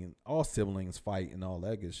 I mean, all siblings fight and all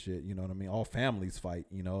that good shit. You know what I mean? All families fight.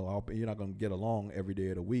 You know, you're not gonna get along every day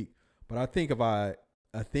of the week. But I think if I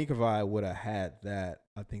would have had that,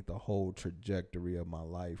 I think the whole trajectory of my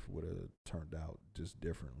life would have turned out just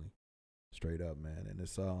differently, straight up, man. And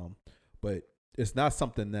it's but it's not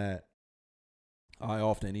something that I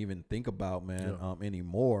often even think about, man,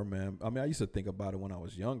 anymore, man. I mean, I used to think about it when I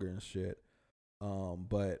was younger and shit.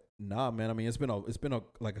 But nah, man. I mean, it's been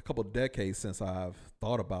like a couple of decades since I've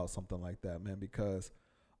thought about something like that, man. Because,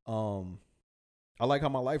 I like how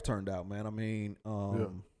my life turned out, man. I mean,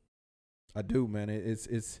 I do, man.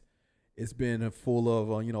 It's been full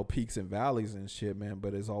of peaks and valleys and shit, man.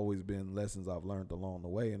 But it's always been lessons I've learned along the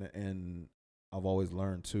way, and I've always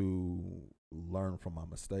learned to learn from my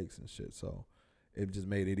mistakes and shit. So it just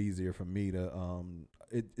made it easier for me to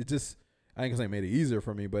it just, I ain't gonna say made it easier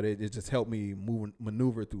for me, but it just helped me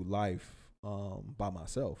maneuver through life by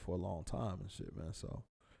myself for a long time and shit, man. So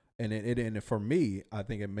and for me, I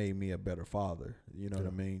think it made me a better father. You know what I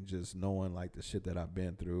mean? Just knowing like the shit that I've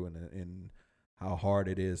been through and how hard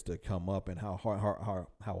it is to come up and how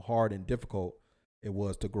hard and difficult it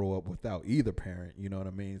was to grow up without either parent. You know what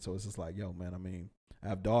I mean? So it's just like, yo, man, I mean, I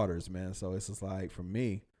have daughters, man. So it's just like, for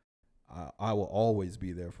me, I will always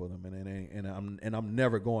be there for them, and I'm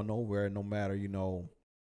never going nowhere, no matter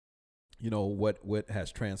what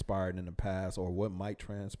has transpired in the past or what might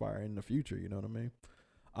transpire in the future. You know what I mean?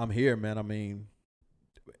 I'm here, man. I mean,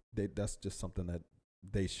 that's just something that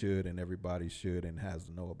they should and everybody should and has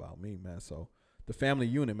to know about me, man. So the family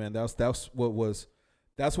unit, man, that's what was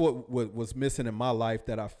that's what was missing in my life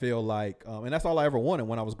that I feel like, and that's all I ever wanted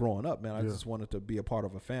when I was growing up, man. I just wanted to be a part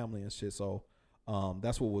of a family and shit. So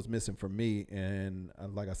that's what was missing for me. And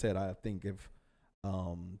like I said, I think if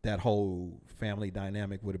that whole family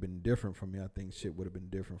dynamic would have been different for me, I think shit would have been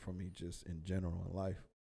different for me just in general in life.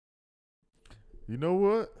 You know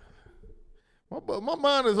what? My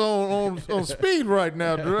mind is on speed right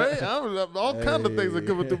now, Dre. All kind of things are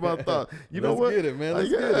coming through my thoughts. You know what? Let's get it, man. Let's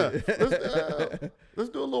get it. Let's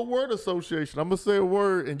do a little word association. I'm going to say a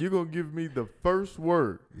word, and you're going to give me the first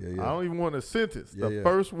word. Yeah. I don't even want a sentence. The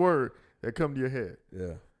first word that come to your head.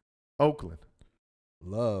 Yeah. Oakland.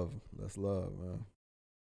 Love. That's love, man.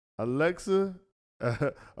 Alexa,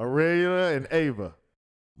 Aurelia, and Ava.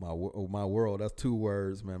 My world. That's 2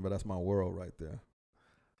 words, man, but that's my world right there.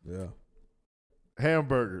 Yeah.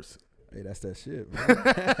 Hamburgers. Hey, that's that shit, man.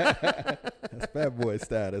 That's fat boy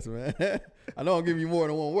status, man. I know I'll give you more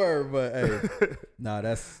than 1 word, but hey,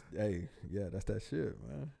 that's that shit,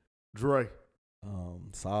 man. Dre.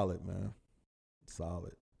 Solid, man.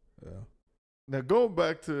 Solid. Yeah. Now going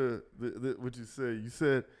back to what you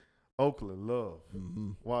said Oakland, love.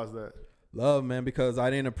 Mm-hmm. Why is that? Love, man, because I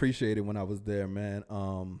didn't appreciate it when I was there, man.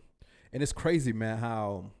 And it's crazy, man,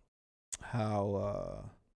 how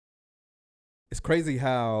it's crazy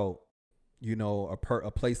how, you know,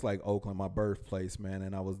 a place like Oakland, my birthplace, man,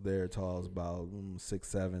 and I was there till I was about 6,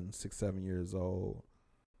 7 years old.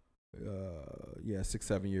 6,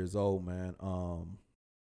 7 years old, man.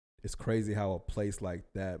 It's crazy how a place like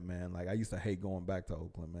that, man, like I used to hate going back to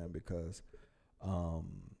Oakland, man, because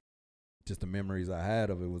just the memories I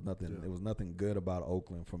had of it was nothing. Yeah. It was nothing good about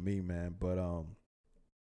Oakland for me, man. But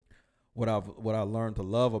what I learned to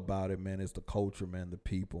love about it, man, is the culture, man, the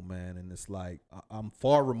people, man. And it's like I'm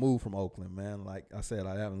far removed from Oakland, man. Like I said,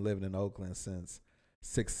 I haven't lived in Oakland since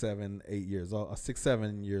 6, 7, 8 years old. 5, 6,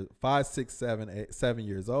 7, 8, 7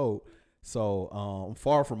 years old. So I'm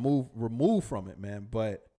far removed from it, man.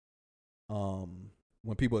 But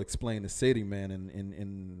when people explain the city, man,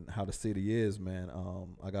 and how the city is, man,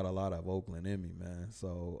 I got a lot of Oakland in me, man.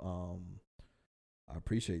 So I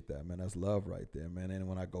appreciate that, man. That's love right there, man. And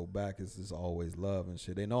when I go back, it's just always love and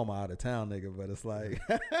shit. They know I'm out of town, nigga, but it's like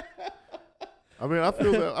I mean, I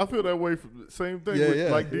feel that way. Same thing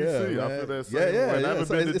with like DC. I feel that same way. I haven't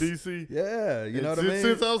been to DC. Yeah, you know what I mean.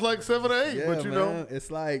 Since I was like 7 or 8, but you know, it's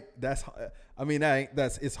like that's. I mean,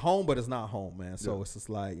 it's home, but it's not home, man. So it's just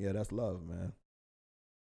like, that's love, man.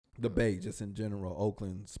 The Bay, just in general,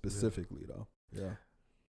 Oakland specifically, though. Yeah.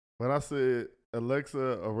 When I said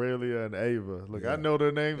Alexa, Aurelia, and Ava, look, I know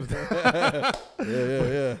their names.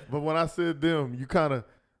 Yeah. But when I said them, you kind of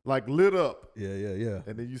like lit up. Yeah.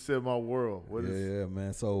 And then you said my world. Yeah,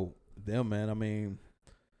 man. So them, man. I mean,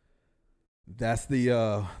 that's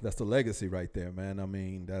the legacy right there, man. I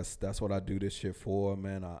mean, that's what I do this shit for,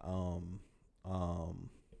 man.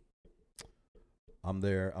 I'm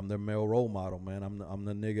their male role model, man. I'm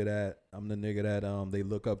the nigga that they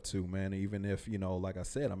look up to, man. Even if, you know, like I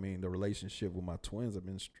said, I mean, the relationship with my twins have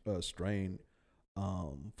been strained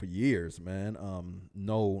for years, man.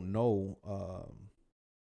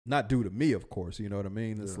 Not due to me, of course. You know what I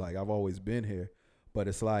mean? It's like I've always been here, but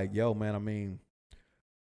it's like, yo, man. I mean,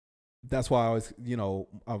 that's why I always, you know,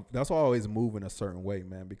 that's why I always move in a certain way,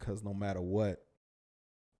 man. Because no matter what,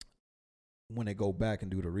 when they go back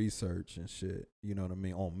and do the research and shit, you know what I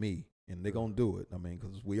mean, on me, and they gonna do it. I mean,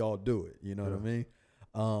 because we all do it, you know what I mean?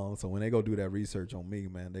 So when they go do that research on me,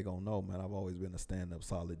 man, they gonna know, man, I've always been a stand-up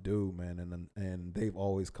solid dude, man, and they've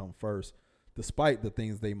always come first, despite the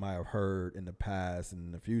things they might have heard in the past and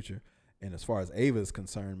in the future. And as far as Ava is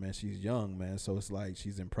concerned, man, she's young, man, so it's like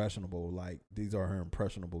she's impressionable. Like, these are her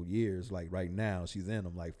impressionable years. Like, right now, she's in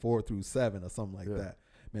them, like 4 through 7 or something like that,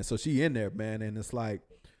 man. So she in there, man, and it's like,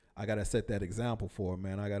 I gotta set that example for her,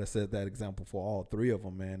 man. I gotta set that example for all 3 of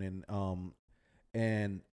them, man.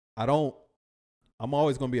 And I'm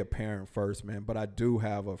always gonna be a parent first, man. But I do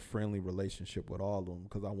have a friendly relationship with all of them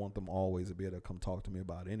because I want them always to be able to come talk to me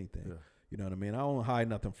about anything. Yeah. You know what I mean? I don't hide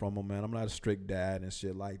nothing from them, man. I'm not a strict dad and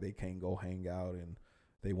shit. Like, they can't go hang out and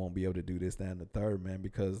they won't be able to do this, that, and the third, man,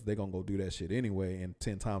 because they gonna go do that shit anyway, and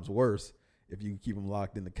 10 times worse if you keep them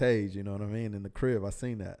locked in the cage, you know what I mean, in the crib. I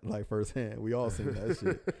seen that, like, firsthand. We all seen that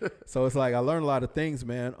shit. So it's like I learned a lot of things,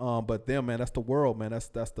 man. But them, man, that's the world, man. That's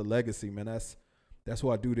the legacy, man. That's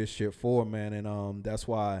what I do this shit for, man. And that's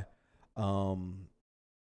why I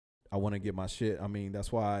want to get my shit. I mean, that's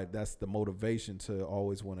the motivation to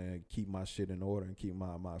always want to keep my shit in order and keep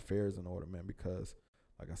my affairs in order, man. Because,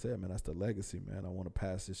 like I said, man, that's the legacy, man. I want to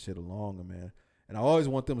pass this shit along, man. And I always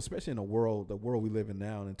want them, especially in the world we live in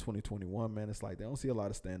now in 2021, man. It's like they don't see a lot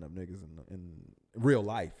of stand-up niggas in real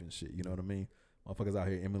life and shit. You know what I mean? motherfuckers out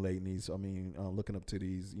here emulating these. I mean, looking up to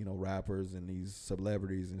these, rappers and these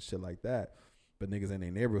celebrities and shit like that. But niggas in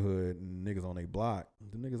their neighborhood and niggas on their block,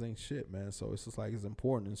 the niggas ain't shit, man. So it's just like it's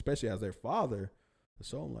important, especially as their father, to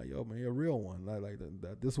show them like, yo, man, you're a real one. Like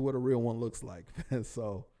this is what a real one looks like.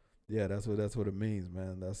 So yeah, that's what it means,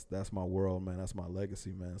 man. That's my world, man. That's my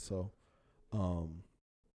legacy, man. So,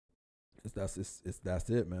 that's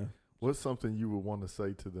it, man. What's something you would want to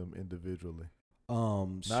say to them individually?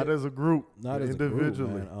 Not as a group, not as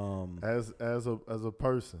individually, a group, man. as a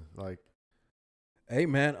person. Like, hey,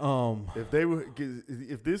 man.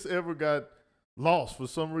 If this ever got lost for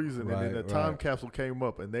some reason, right, and then a time capsule came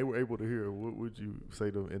up, and they were able to hear it, what would you say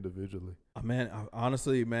to them individually?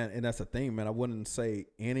 Honestly, man, and that's the thing, man. I wouldn't say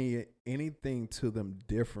anything to them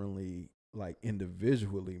differently, like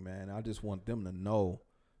individually, man. I just want them to know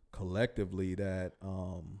collectively that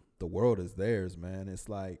the world is theirs, man. It's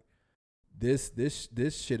like this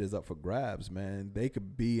shit is up for grabs, man. They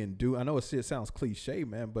could be and do. I know it sounds cliche,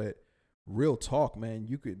 man, but real talk, man.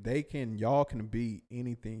 Y'all can be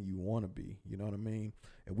anything you want to be. You know what I mean?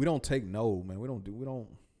 And we don't take no, man. We don't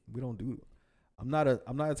do. I'm not a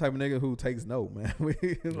type of nigga who takes no, man.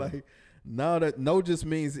 Like, no just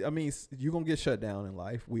means, you're gonna get shut down in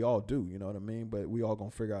life. We all do, you know what I mean? But we all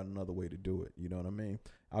gonna figure out another way to do it. You know what I mean?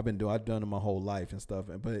 I've done it my whole life and stuff,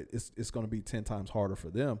 but it's gonna be 10 times harder for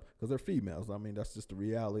them because they're females. I mean, that's just the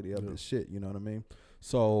reality of this shit. You know what I mean?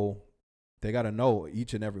 So they got to know,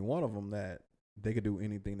 each and every one of them, that they could do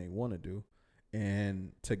anything they want to do,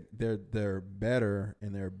 and they're better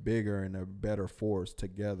and they're bigger and they're better force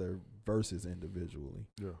together versus individually.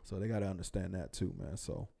 Yeah. So they got to understand that too, man.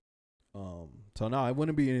 So no, it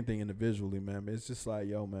wouldn't be anything individually, man. It's just like,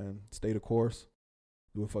 yo, man, stay the course.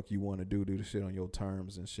 Do what the fuck you want to do. Do the shit on your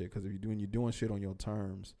terms and shit. Because if you're doing shit on your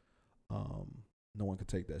terms, no one can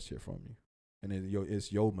take that shit from you. And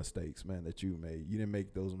it's your mistakes, man, that you made. You didn't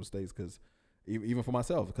make those mistakes because, even for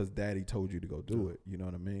myself, because daddy told you to go do it. You know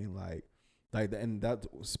what I mean? Like, and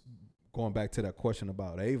that's going back to that question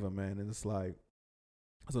about Ava, man. And it's like,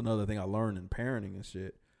 that's another thing I learned in parenting and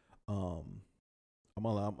shit.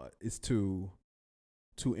 It's to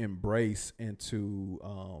embrace and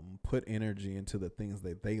to put energy into the things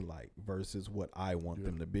that they like versus what I want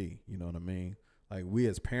them to be. You know what I mean? Like, we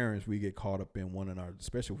as parents, we get caught up in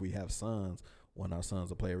especially if we have sons, wanting our sons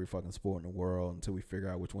to play every fucking sport in the world until we figure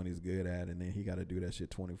out which one he's good at, and then he got to do that shit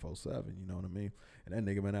 24/7. You know what I mean? And that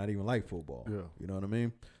nigga may not even like football. Yeah. You know what I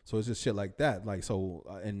mean? So it's just shit like that. Like, so,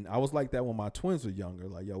 and I was like that when my twins were younger.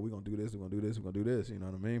 Like, yo, we're going to do this, we're going to do this, we're going to do this. You know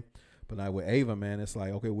what I mean? But now with Ava, man, it's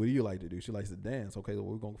like, okay, what do you like to do? She likes to dance. Okay, well,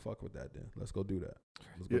 we're going to fuck with that then. Let's go do that.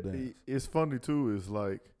 Let's go dance. It's funny, too, is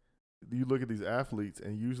like, you look at these athletes,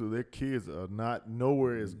 and usually their kids are not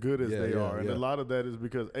nowhere as good as they are, and a lot of that is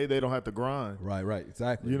because they don't have to grind. Right,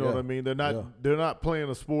 exactly. You know what I mean? They're not playing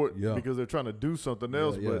a sport because they're trying to do something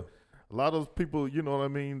else. But a lot of those people, you know what I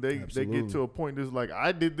mean? They get to a point that's like,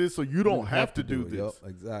 I did this, so you don't have to do this. Yep,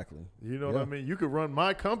 exactly. You know what I mean? You could run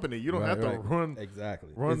my company. You don't have to run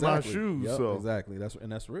my shoes. Yep, so exactly.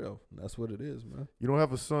 That's real. That's what it is, man. You don't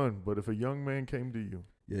have a son, but if a young man came to you,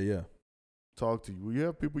 talk to you. Well, you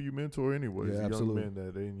have people you mentor anyways, young men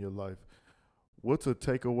that are in your life. What's a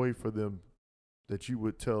takeaway for them that you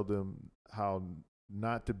would tell them how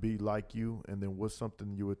not to be like you, and then what's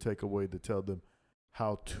something you would take away to tell them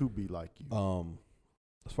how to be like you?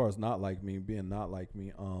 As far as not like me, being not like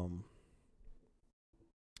me,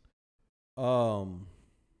 damn,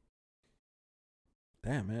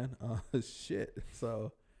 man, shit.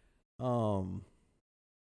 So,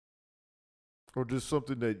 or just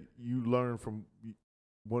something that you learned from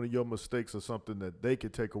one of your mistakes, or something that they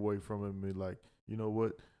could take away from him and be like, you know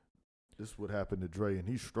what, this is what happened to Dre, and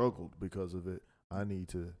he struggled because of it. I need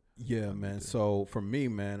to. Yeah, man. So for me,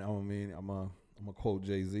 man, I'm gonna quote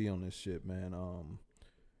Jay-Z on this shit, man.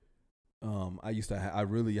 I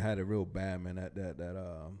really had it real bad, man.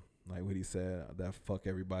 That like what he said, that fuck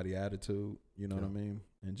everybody attitude. You know what I mean?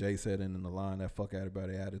 And Jay said in the line, that fuck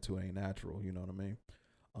everybody attitude ain't natural. You know what I mean?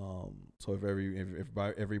 So if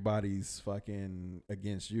everybody's fucking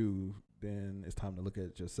against you, then it's time to look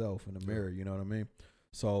at yourself in the mirror. You know what I mean?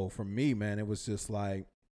 So for me, man, it was just like,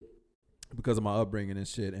 because of my upbringing and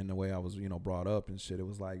shit, and the way I was, brought up and shit, it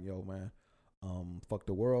was like, yo, man, fuck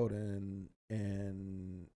the world, and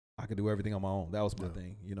I could do everything on my own. That was my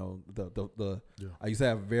thing. I used to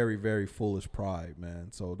have very, very foolish pride,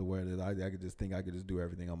 man. So the way that I could just think I could just do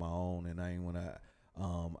everything on my own, and I ain't want to.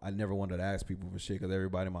 I never wanted to ask people for shit because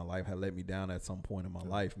everybody in my life had let me down at some point in my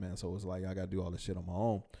life, man. So it was like, I got to do all this shit on my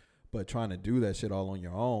own. But trying to do that shit all on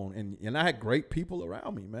your own, and I had great people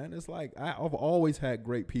around me, man. It's like I've always had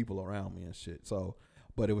great people around me and shit. So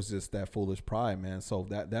But it was just that foolish pride, man. So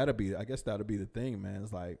that'll be, I guess that'll be the thing, man.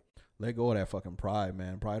 It's like, let go of that fucking pride,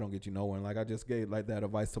 man. Pride don't get you nowhere. And like I just gave like that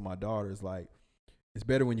advice to my daughters, like, it's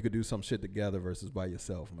better when you could do some shit together versus by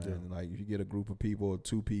yourself, man. Yeah. Like if you get a group of people,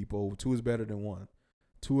 two is better than one.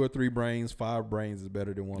 2 or 3 brains, 5 brains is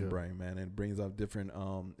better than one brain, man. And it brings up different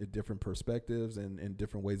perspectives and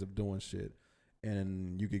different ways of doing shit.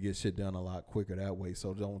 And you could get shit done a lot quicker that way.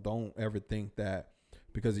 So don't ever think that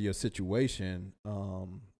because of your situation,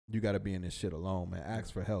 you got to be in this shit alone, man.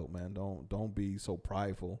 Ask for help, man. Don't be so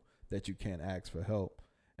prideful that you can't ask for help.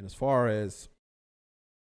 And as far as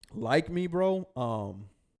like me, bro,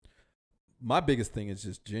 my biggest thing is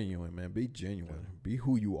just genuine, man. Be genuine. Be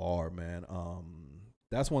who you are, man.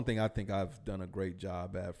 That's one thing I think I've done a great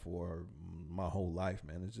job at for my whole life,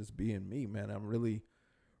 man. It's just being me, man. I'm really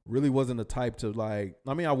wasn't the type to like,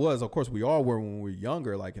 I mean, I was, of course we all were when we were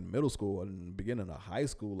younger, like in middle school and beginning of high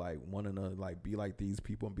school, like wanting to like be like these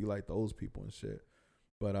people and be like those people and shit.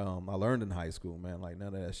 But I learned in high school, man, like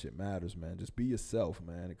none of that shit matters, man. Just be yourself,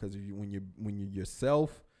 man. Because when you're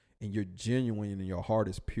yourself and you're genuine and your heart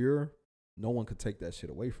is pure, no one could take that shit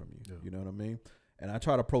away from you. Yeah. You know what I mean? And I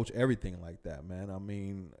try to approach everything like that, man. I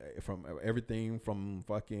mean, from everything from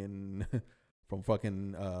fucking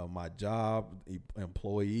my job,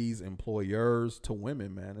 employees, employers to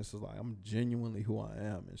women, man. It's just like I'm genuinely who I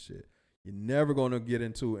am and shit. You're never gonna get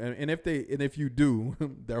into and if you do,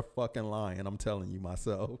 they're fucking lying. I'm telling you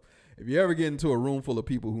myself. If you ever get into a room full of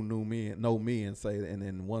people who know me and say, and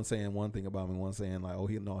then one saying one thing about me, one saying like, oh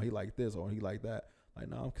he like this or he like that. Like,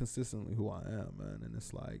 no, I'm consistently who I am, man. And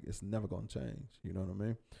it's like, it's never going to change. You know what I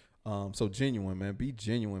mean? So genuine, man. Be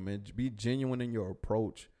genuine, man. Be genuine in your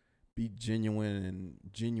approach. Be genuine and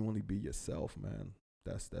genuinely be yourself, man.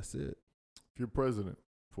 That's it. If you're president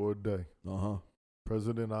for a day.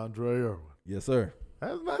 President Andre Irwin. Yes, sir.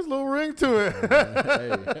 Has a nice little ring to it.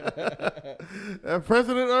 That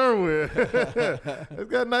President Irwin. It's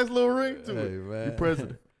got a nice little ring to it. Man. You're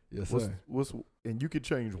president. Yes, sir. And you could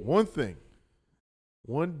change one thing.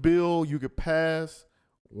 One bill you could pass,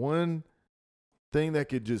 one thing that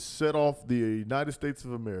could just set off the United States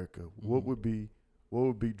of America. What would be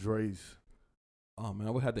Dre's? Oh man, I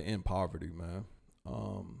would have to end poverty, man.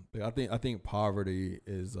 I think poverty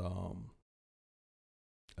is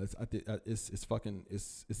it's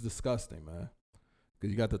disgusting, man. Because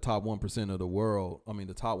you got the top 1% of the world. I mean,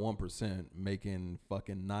 the top 1% making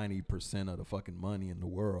fucking 90% of the fucking money in the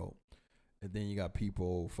world. And then you got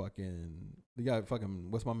people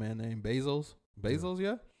what's my man name? Bezos,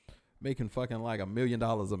 yeah? Making fucking like $1 million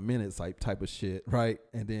a minute type of shit, right?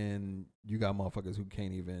 And then you got motherfuckers who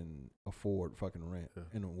can't even afford fucking rent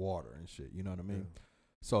and water and shit. You know what I mean? Yeah.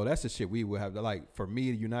 So that's the shit we would have to, like, for me,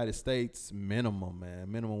 the United States, minimum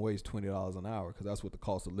wage $20 an hour, because that's what the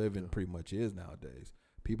cost of living pretty much is nowadays.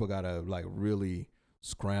 People got to, like, really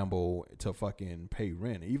scramble to fucking pay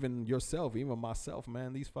rent. Even yourself, even myself,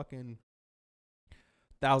 man, these fucking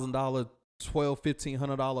 $1,000,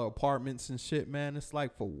 $1,200-$1,500 apartments and shit, man. It's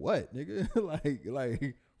like, for what, nigga?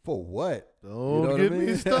 like for what? Don't get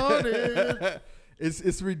me started.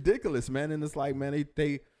 It's ridiculous, man. And it's like, man,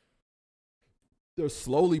 they're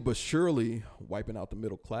slowly but surely wiping out the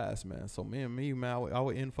middle class, man. So man, I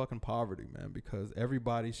would end fucking poverty, man, because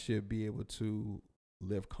everybody should be able to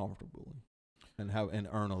live comfortably and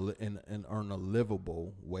earn a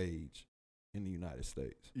livable wage in the United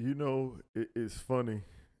States. You know, it's funny.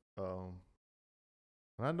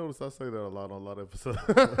 I notice I say that a lot on a lot of episodes.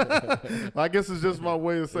 I guess it's just my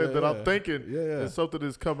way of saying that I'm thinking it's something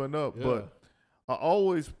that's coming up. Yeah. But I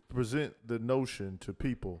always present the notion to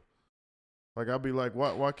people. Like, I'll be like,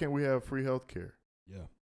 why can't we have free health care? Yeah.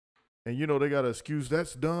 And, you know, they got to excuse,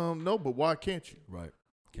 that's dumb. No, but why can't you? Right.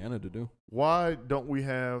 Canada do. Why don't we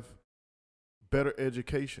have better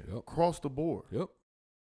education across the board? Yep.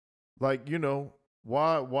 Like, you know,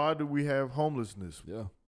 why do we have homelessness? Yeah.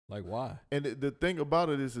 Like, why? And the thing about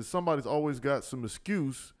it is somebody's always got some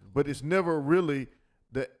excuse, but it's never really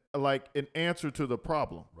like an answer to the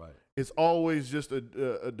problem. Right. It's always just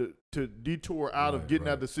to detour out of getting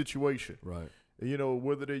out of the situation. Right. You know,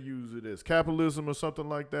 whether they use it as capitalism or something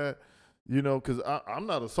like that, you know, because I'm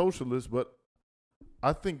not a socialist, but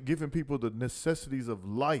I think giving people the necessities of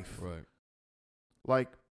life. Right. Like,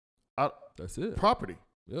 that's it. Property.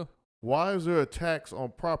 Yeah. Why is there a tax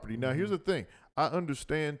on property? Now, here's the thing. I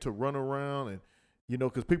understand to run around and, you know,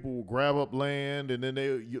 because people will grab up land and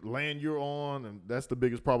then land you're on, and that's the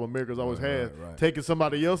biggest problem America's always had, taking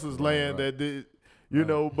somebody else's land that did, you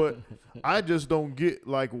know. But I just don't get,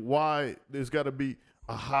 like, why there's got to be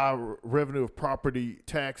a high revenue of property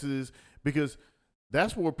taxes, because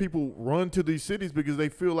that's where people run to these cities because they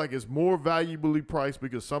feel like it's more valuably priced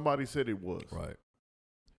because somebody said it was. Right.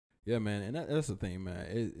 Yeah, man, and that's the thing, man.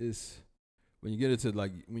 It's when you get into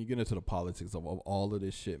the politics of all of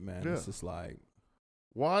this shit, man. It's just like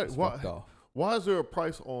why is there a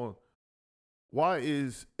price on? Why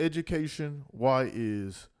is education? Why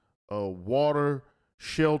is water,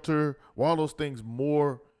 shelter? Why are those things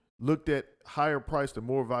more looked at higher priced and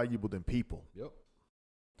more valuable than people? Yep.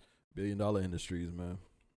 $billion industries, man.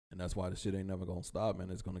 And that's why this shit ain't never gonna stop, man.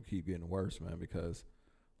 It's gonna keep getting worse, man, because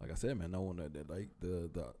like I said, man, no one that like the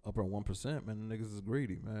upper 1%, man, the niggas is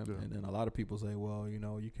greedy, man. Yeah. And then a lot of people say, well,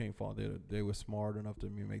 you can't fault they were smart enough to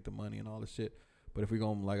make the money and all this shit. But if we're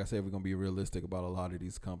gonna, like I said, if we're gonna be realistic about a lot of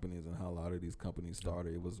these companies and how a lot of these companies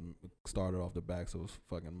started, it was started off the backs of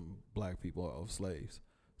fucking black people of slaves.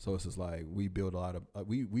 So it's just like we build a lot of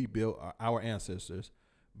we built our ancestors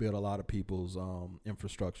built a lot of people's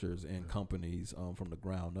infrastructures and companies from the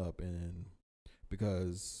ground up, and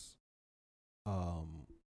because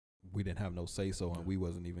we didn't have no say so, and we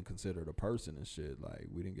wasn't even considered a person and shit. Like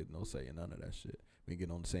we didn't get no say in none of that shit. We didn't get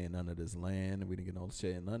no say in none of this land, and we didn't get no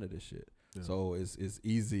say in none of this shit. Yeah. So it's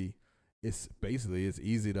easy. It's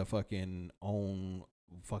easy to fucking own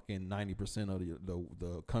fucking 90% of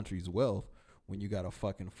the country's wealth when you got a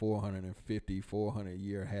fucking 400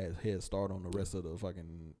 year head start on the rest of the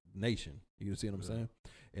fucking nation. You see what I'm saying?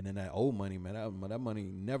 And then that old money, man, that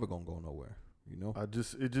money never gonna go nowhere. You know? It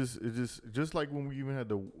just like when we even had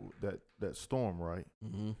that storm, right?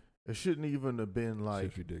 Mm-hmm. It shouldn't even have been like.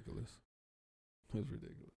 It's ridiculous. It's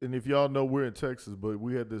ridiculous. And if y'all know, we're in Texas, but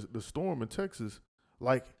we had the storm in Texas.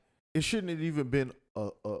 Like it shouldn't have even been a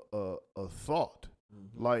thought.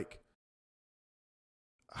 Mm-hmm. Like,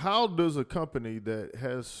 how does a company that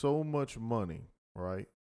has so much money, right?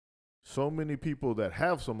 So many people that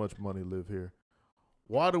have so much money live here.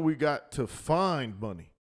 Why do we got to find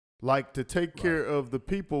money? Like to take care of the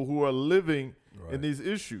people who are living in these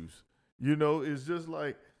issues. It's just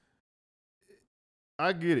like,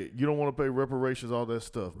 I get it. You don't want to pay reparations, all that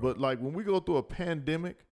stuff. Right. But like when we go through a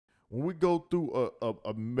pandemic, when we go through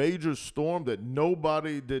a major storm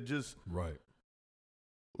that just. Right.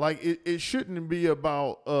 Like it shouldn't be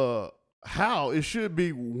about how. It should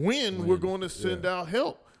be when we're going to send out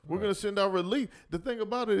help. We're going to send out relief. The thing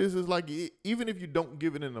about it is like even if you don't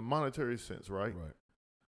give it in a monetary sense, right? Right.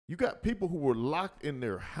 You got people who were locked in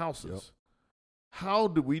their houses. Yep. How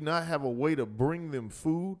do we not have a way to bring them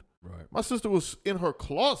food? Right. My sister was in her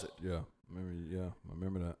closet. Yeah. I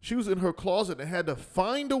remember that. She was in her closet and had to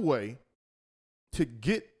find a way to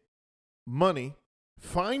get money,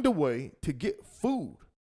 find a way to get food.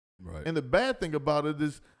 Right. And the bad thing about it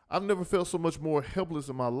is I've never felt so much more helpless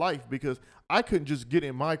in my life because I couldn't just get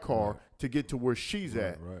in my car to get to where she's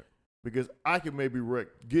at. Right. Because I could maybe wreck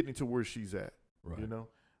getting to where she's at. Right.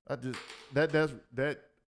 I just that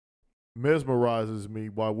mesmerizes me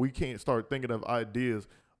why we can't start thinking of ideas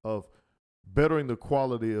of bettering the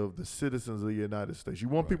quality of the citizens of the United States. You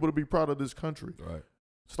want people to be proud of this country. Right.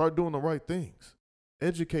 Start doing the right things.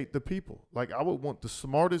 Educate the people. Like I would want the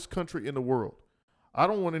smartest country in the world. I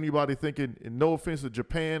don't want anybody thinking, and no offense to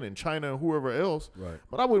Japan and China and whoever else,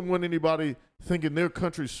 but I wouldn't want anybody thinking their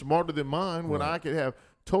country's smarter than mine when I could have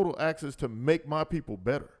total access to make my people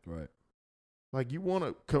better. Right. Like you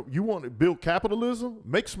want to build capitalism,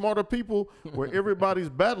 make smarter people where everybody's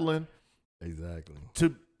battling exactly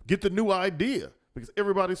to get the new idea because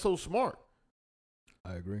everybody's so smart.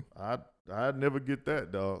 I agree. I never get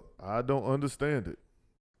that, dog. I don't understand it.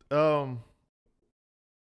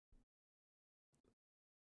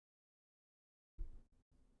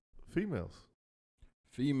 Females.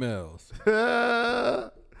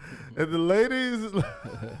 And the ladies.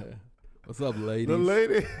 What's up, ladies? The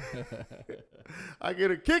lady. I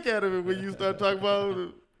get a kick out of it when you start talking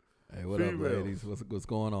about hey, what females. Up, ladies? What's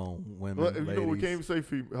going on, women, well, ladies? We can't even say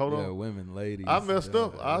female. Hold on. Yeah, women, ladies. I messed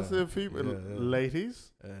up. I said female.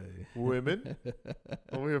 Ladies, women.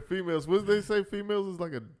 Over here, females. What did they say? Females is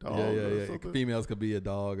like a dog or something? Females could be a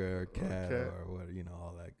dog or a cat or what,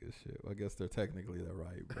 all that good shit. Well, I guess they're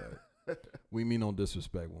right, but we mean no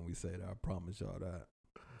disrespect when we say that. I promise y'all that.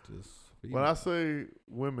 Just females. When I say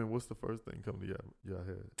women, what's the first thing come to your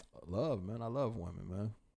head? Love, man. I love women,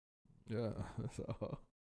 man. Yeah. So,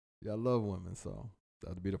 yeah, I love women. So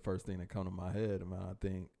that'd be the first thing that come to my head,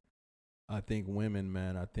 man. I think women,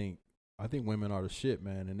 man. I think women are the shit,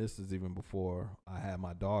 man. And this is even before I had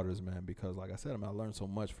my daughters, man. Because like I said, I learned so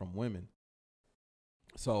much from women.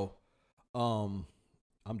 So, I'm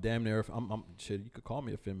damn near. I'm shit. You could call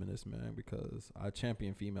me a feminist, man, because I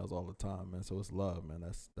champion females all the time, man. So it's love, man.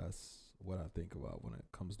 That's what I think about when it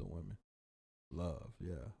comes to women. Love,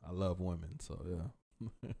 yeah. I love women, so yeah.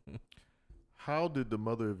 How did the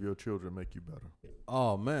mother of your children make you better?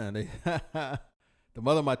 Oh man, they the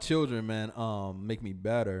mother of my children, man, make me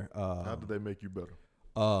better. How did they make you better?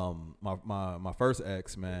 My first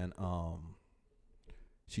ex, man,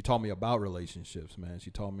 she taught me about relationships, man.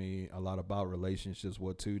 She taught me a lot about relationships,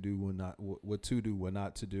 what to do, what to do, what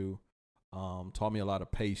not to do. Taught me a lot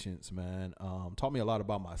of patience, man. Taught me a lot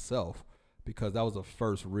about myself because that was the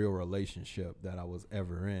first real relationship that I was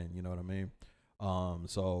ever in. You know what I mean?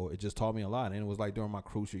 So it just taught me a lot, and it was like during my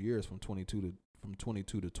crucial years from 22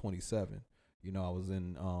 to 27. You know, I was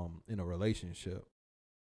in a relationship,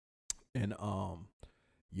 and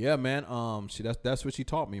yeah, man. That's what she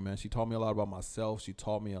taught me, man. She taught me a lot about myself. She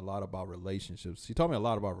taught me a lot about relationships. She taught me a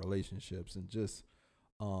lot about relationships and just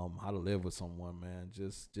how to live with someone, man.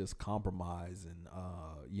 Just compromise and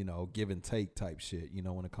you know, give and take type shit. You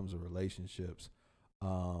know, when it comes to relationships,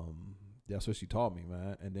 that's what she taught me,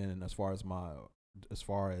 man. And then as far as my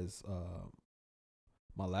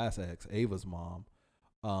last ex, Ava's mom,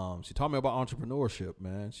 she taught me about entrepreneurship,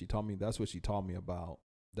 man. That's what she taught me about.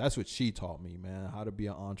 That's what she taught me, man. How to be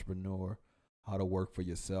an entrepreneur, how to work for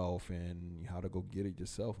yourself, and how to go get it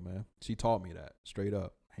yourself, man. She taught me that straight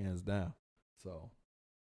up, hands down. So,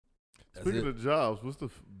 speaking of jobs, what's the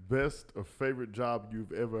best or favorite job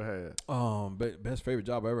you've ever had? Best favorite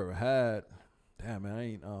job I ever had. Damn, man, I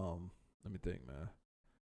ain't. Let me think, man.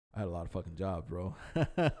 I had a lot of fucking jobs, bro.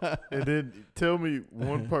 And then tell me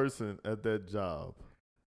one person at that job.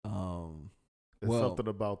 Something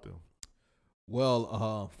about them.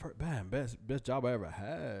 Well, man, best job I ever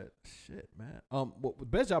had. Shit, man. The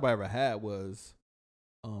best job I ever had was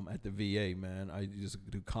at the VA, man. I used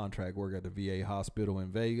to do contract work at the VA hospital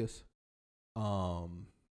in Vegas.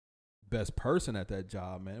 Best person at that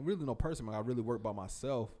job, man. Really no person, man. I really worked by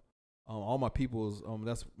myself. All my people's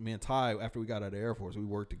that's me and Ty. After we got out of the Air Force, we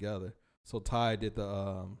worked together. So Ty did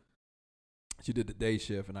she did the day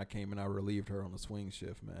shift, and I came and I relieved her on the swing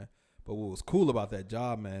shift, man. But what was cool about that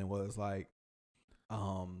job, man, was like,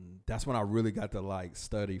 that's when I really got to like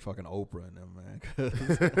study fucking Oprah and them, man.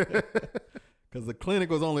 Cause the clinic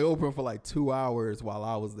was only open for like 2 hours while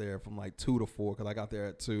I was there from like 2 to 4. Cause I got there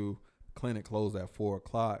at 2. Clinic closed at 4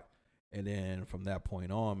 o'clock. And then from that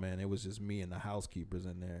point on, man, it was just me and the housekeepers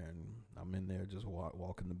in there, and I'm in there just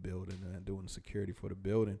walking the building and doing security for the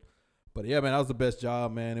building. But yeah, man, that was the best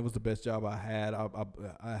job, man. It was the best job I had.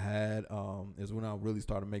 I had is when I really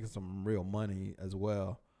started making some real money as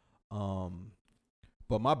well.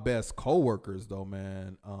 But my best coworkers, though,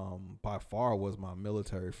 man, by far was my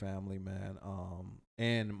military family, man,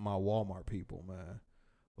 and my Walmart people, man.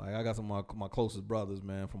 Like I got some of my closest brothers,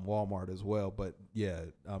 man, from Walmart as well. But yeah,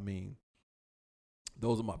 I mean,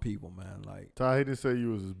 those are my people, man. Like Ty, he didn't say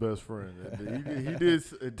you was his best friend. he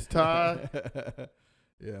did. Ty.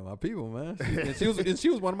 Yeah, my people, man. She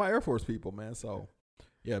was one of my Air Force people, man. So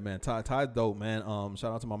yeah, man. Ty's dope, man.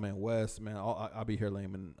 Shout out to my man Wes, man. I'll be here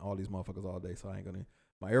laming all these motherfuckers all day, so I ain't gonna.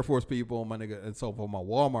 My Air Force people, my nigga, and so for my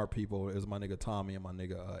Walmart people is my nigga Tommy and my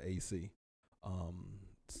nigga AC.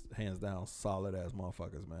 Hands down, solid ass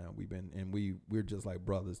motherfuckers, man. We're just like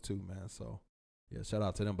brothers too, man. So yeah, shout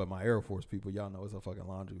out to them. But my Air Force people, y'all know it's a fucking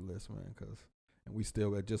laundry list, man. And we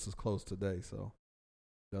still got just as close today. So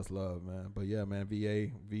that's love, man. But yeah, man,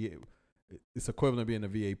 VA, it's equivalent to being the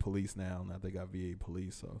VA police now. Now they got VA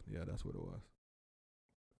police. So yeah, that's what it was.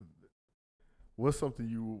 What's something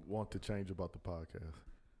you want to change about the podcast?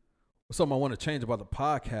 What's something I want to change about the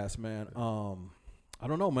podcast, man? I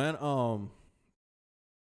don't know, man.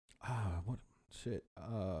 What shit?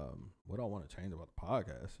 What do I want to change about the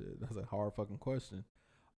podcast? Shit, that's a hard fucking question.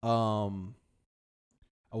 I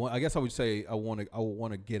guess I would say I want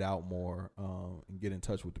to get out more, and get in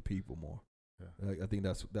touch with the people more. Yeah. I think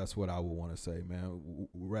that's what I would want to say, man.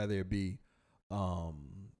 Rather it be,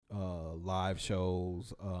 live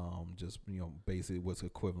shows, just basically what's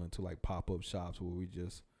equivalent to like pop-up shops where we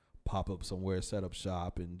just pop up somewhere, set up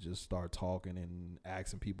shop, and just start talking and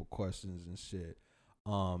asking people questions and shit.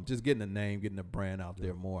 Just getting the name, getting the brand out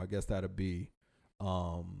there more. I guess that'd be.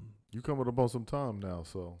 You coming up on some time now,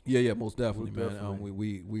 so yeah, most definitely, man.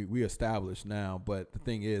 We established now, but the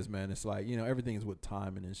thing is, man, it's like everything is with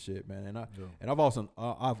timing and shit, man. And I've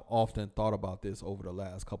often thought about this over the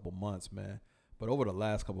last couple months, man. But over the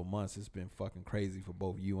last couple months, it's been fucking crazy for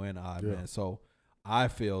both you and I, man. So I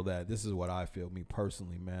feel that this is what I feel, me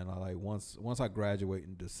personally, man. I like once I graduate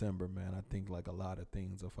in December, man. I think like a lot of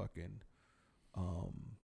things are fucking.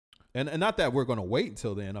 And not that we're gonna wait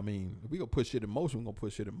until then. I mean, if we gonna push shit in motion, we're gonna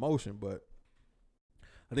push shit in motion. But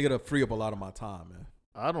I think it'll free up a lot of my time, man.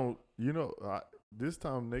 I don't, this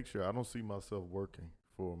time next year, I don't see myself working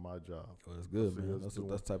for my job. Oh, that's good, man. That's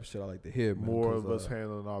the type of shit I like to hear, man. More of us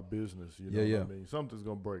handling our business. You know what I mean? Something's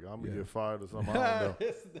gonna break. I'm gonna get fired or something. I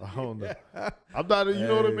don't know. I'm not. You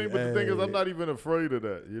know what I mean? But the thing is, I'm not even afraid of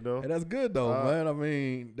that. You know. And that's good though, man. I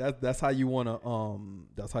mean, that's how you wanna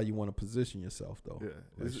position yourself though. Yeah,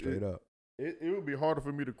 like straight up. It would be harder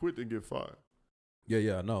for me to quit than get fired.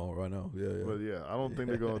 Yeah, I know, right now. Yeah. But yeah, I don't think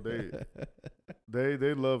they're gonna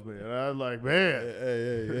they love me, and I'm like, man,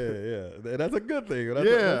 yeah. That's a good thing.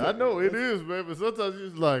 I know it is, man. But sometimes you're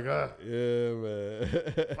just like, yeah, man,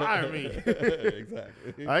 fire me.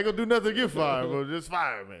 Exactly. I ain't gonna do nothing to get fired, but just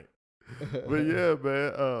fire me. But yeah,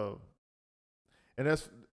 man. And that's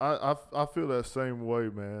I feel that same way,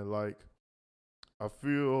 man. Like I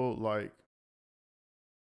feel like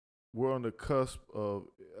we're on the cusp of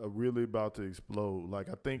really about to explode. Like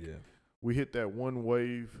I think we hit that one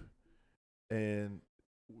wave, and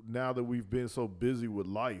now that we've been so busy with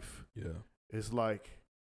life, it's like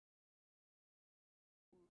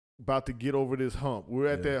about to get over this hump. We're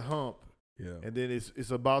at that hump, and then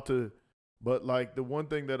it's about to. But like the one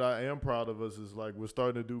thing that I am proud of us is like we're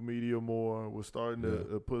starting to do media more. We're starting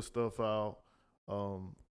to put stuff out.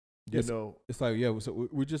 You know, it's like so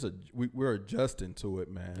we're adjusting to it,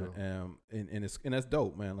 man, and that's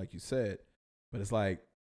dope, man. Like you said, but it's like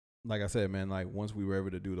I said, man. Like once we were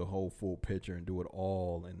able to do the whole full picture and do it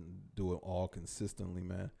all consistently,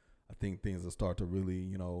 man. I think things will start to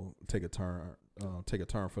really, take a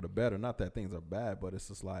turn for the better. Not that things are bad, but it's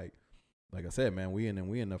just like I said, man. We in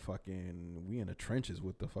the trenches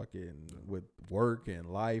with with work and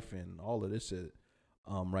life and all of this shit.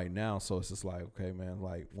 Right now, so it's just like, okay, man,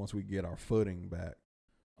 like once we get our footing back,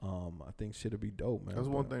 I think shit'll be dope, man. That's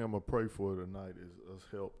one thing I'm gonna pray for tonight is us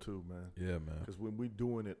help too, man. Yeah, man. Because when we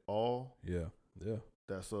doing it all,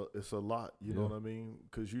 it's a lot. You know what I mean?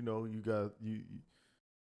 Because you got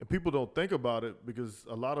and people don't think about it because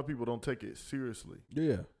a lot of people don't take it seriously.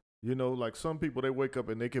 Yeah. Like some people, they wake up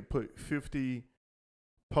and they can put 50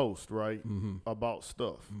 posts right about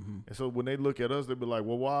stuff, and so when they look at us, they be like,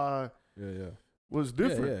 well, why? Yeah. Was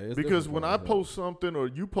different it's because different when I post something or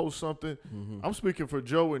you post something, I'm speaking for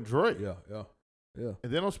Joe and Dre. Yeah.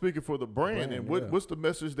 And then I'm speaking for the brand. And what's the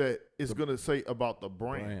message that it's going to say about the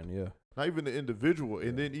brand? Not even the individual.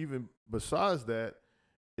 And then even besides that,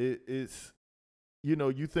 it's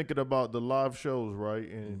you thinking about the live shows, right?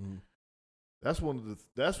 And that's one of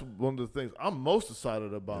the things I'm most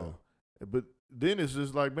excited about. But then it's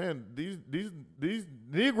just like, man, these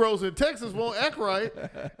Negroes in Texas won't act right,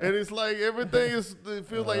 and it's like it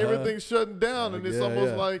feels like everything's shutting down, and it's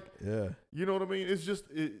almost like, you know what I mean? It's just,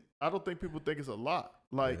 I don't think people think it's a lot.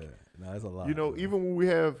 Like, it's a lot. Even when we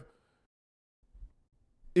have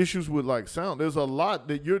issues with like sound, there's a lot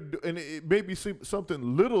that and it may be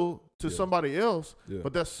something little to somebody else,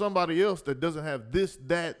 but that's somebody else that doesn't have this,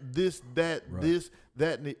 that,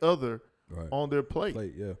 and the other on their plate.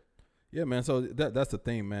 Yeah, man. So that's the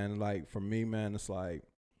thing, man. Like for me, man, it's like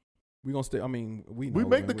we gonna stay. I mean, we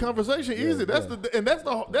make the conversation easy. That's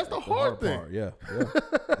the hard thing. Part. Yeah,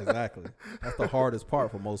 exactly. That's the hardest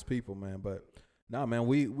part for most people, man. But nah, man,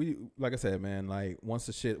 we like I said, man. Like once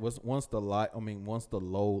the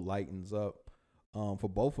low lightens up, for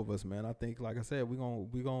both of us, man. I think, like I said, we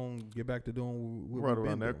gonna get back to doing what right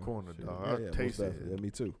around that corner, dog. I taste it. Yeah, me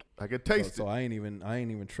too. I can taste it. So I ain't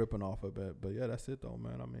even tripping off of it. But yeah, that's it though,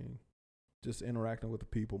 man. I mean, just interacting with the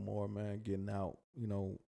people more, man. Getting out,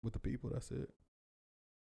 with the people. That's it.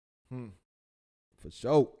 For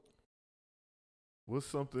sure. What's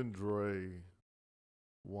something Dre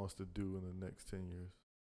wants to do in the next 10 years?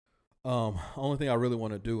 Only thing I really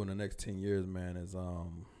want to do in the next 10 years, man, is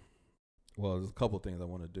there's a couple things I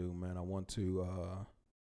want to do, man. I want to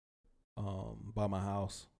buy my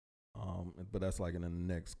house, but that's like in the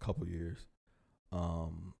next couple years.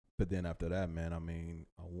 But then after that, man, I mean,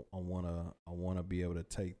 I wanna be able to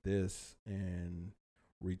take this and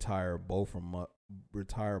retire both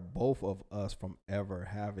of us from ever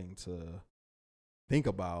having to think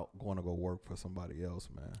about going to go work for somebody else,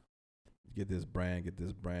 man. Get this brand,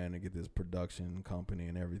 and get this production company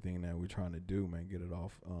and everything that we're trying to do, man. Get it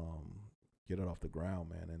off the ground,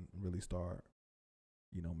 man, and really start,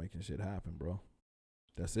 making shit happen, bro.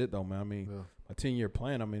 That's it, though, man. I mean, a 10-year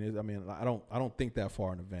plan. I mean, I don't think that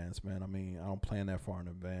far in advance, man. I mean, I don't plan that far in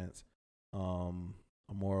advance. I'm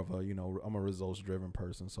more of a, I'm a results-driven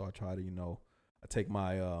person, so I try to, I take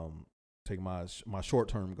my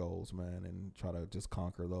short-term goals, man, and try to just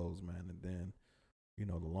conquer those, man, and then,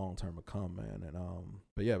 the long term will come, man. And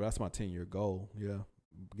but yeah, that's my 10-year goal. Yeah,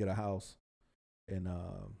 get a house and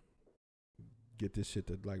get this shit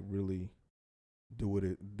to like really do what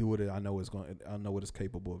it I know what it's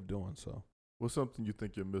capable of doing. So What's something you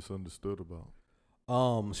think you're misunderstood about?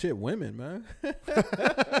 Shit, women, man.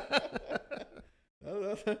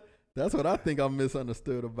 That's what I think I'm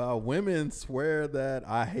misunderstood about. Women swear that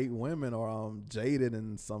I hate women or I'm jaded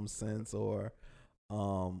in some sense or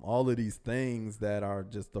all of these things that are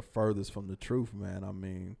just the furthest from the truth, man. I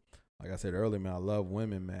mean, like I said earlier, man, I love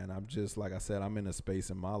women, man. I'm just, like I said, I'm in a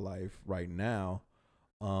space in my life right now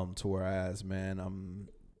to whereas, man, I'm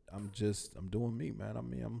doing me, man. I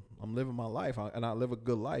mean, I'm living my life and I live a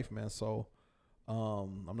good life, man. So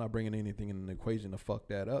I'm not bringing anything in the equation to fuck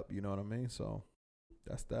that up. You know what I mean? So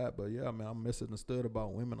that's that. But yeah, man, I'm misunderstood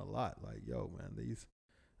about women a lot. Like, yo, man, these,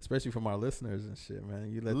 especially from our listeners and shit,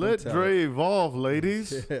 man. You let Dre evolve,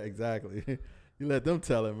 ladies. Yeah, exactly. You let them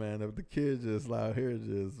tell it, man. If the kids just out here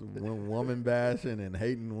just woman bashing and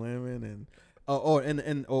hating women and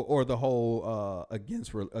or the whole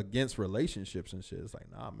against relationships and shit. It's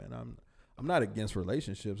like, nah, man, I'm not against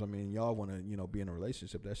relationships. I mean, y'all want to be in a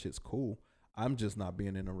relationship. That shit's cool. I'm just not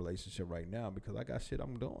being in a relationship right now because I got shit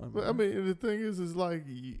I'm doing. But I mean, the thing is like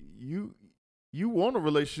you want a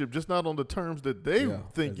relationship, just not on the terms that they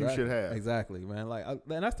think you should have. Exactly, man. Like,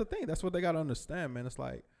 and that's the thing. That's what they got to understand, man. It's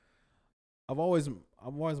like I've always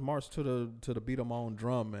marched to the beat of my own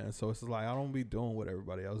drum, man. So it's like I don't be doing what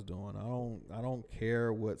everybody else doing. I don't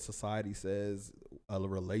care what society says a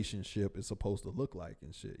relationship is supposed to look like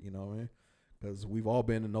and shit. You know what I mean? Because we've all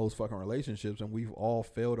been in those fucking relationships and we've all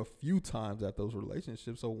failed a few times at those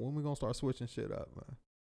relationships. So when we gonna start switching shit up, man?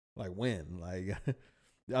 Like when? Like,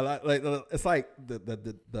 it's like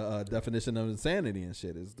the definition of insanity and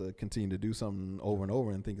shit is to continue to do something over and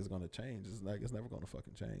over and think it's gonna change. It's like it's never gonna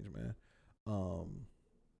fucking change, man.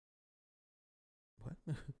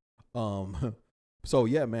 What? So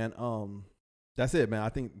yeah, man. That's it, man. I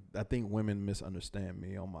think women misunderstand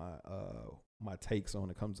me on my takes on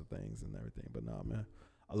when it comes to things and everything. But nah, man,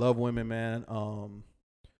 I love women, man.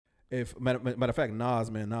 If matter of fact, Nas,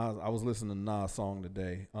 I was listening to Nas song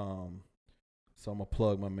today. So I'm gonna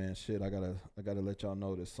plug my man shit. I gotta let y'all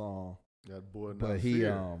know this song. That boy, but he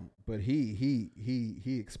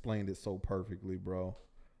explained it so perfectly, bro.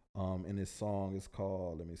 And this song is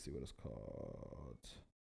called, let me see what it's called.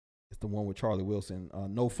 It's the one with Charlie Wilson.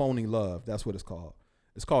 No Phony Love. That's what it's called.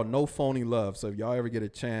 It's called No Phony Love. So if y'all ever get a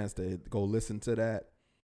chance to go listen to that,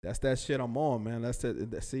 that's that shit I'm on, man. That's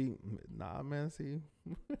it. See, nah, man. See,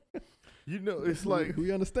 it's like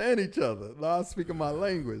we understand each other. Nas speaking my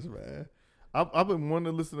language, man. I've been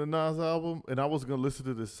wanting to listen to Nas album, and I was gonna listen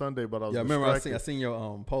to this Sunday, but I was remember I seen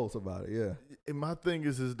your post about it. Yeah, and my thing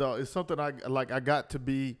is dog. It's something I got to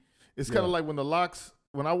be. It's kind of like when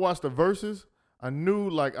when I watched the verses, I knew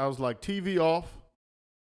like I was like TV off.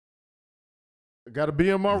 I got to be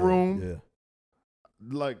in my room. Yeah,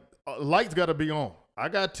 like lights got to be on. I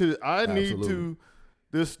need to.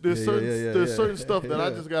 There's certain stuff that I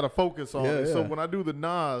just got to focus on. And so when I do the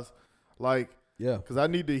Nas, like. Yeah, because I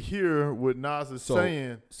need to hear what Nas is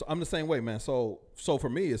saying. So I'm the same way, man. So for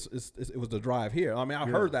me, it was the drive here. I mean, I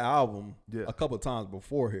heard the album a couple of times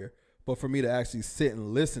before here, but for me to actually sit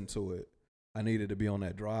and listen to it, I needed to be on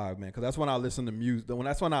that drive, man. Because that's when I listen to music.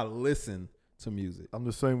 That's when I listen to music. I'm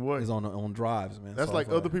the same way. Is on drives, man. That's so like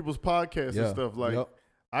other people's podcasts and stuff. Like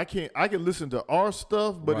I can listen to our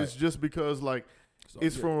stuff, but it's just because like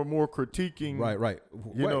it's from a more critiquing. Right.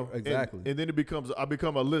 You know exactly. And then I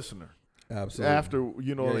become a listener. Absolutely.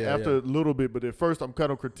 After after a little bit, but at first I'm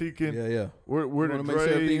kind of critiquing. Yeah. Where did Dre, make sure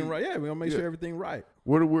everything right? Yeah, we gonna make sure everything right.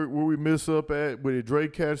 Where we miss up at? Where did Dre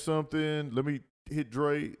catch something? Let me hit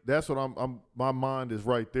Dre. That's what my mind is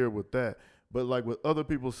right there with that. But like with other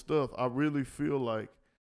people's stuff, I really feel like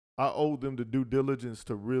I owe them the due diligence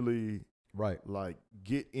to really like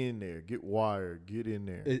get in there, get wired, get in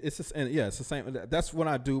there. It's the same. That's when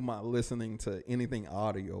I do my listening to anything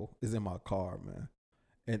audio is in my car, man.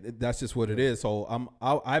 And that's just what it is. So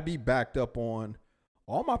I be backed up on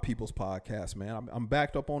all my people's podcasts, man. I'm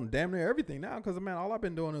backed up on damn near everything now because, man, all I've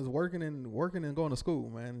been doing is working and going to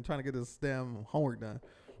school, man, and trying to get this damn homework done.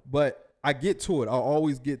 But I get to it. I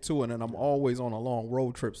always get to it, and I'm always on a long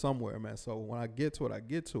road trip somewhere, man. So when I get to it, I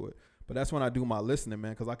get to it. But that's when I do my listening,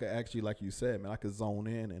 man, because I could actually, like you said, man, I could zone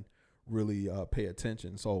in and really pay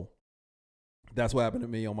attention. So that's what happened to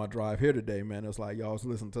me on my drive here today, man. It was like, y'all was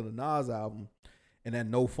listening to the Nas album. And that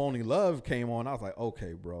No Phony Love came on. I was like,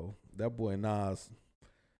 okay, bro, that boy Nas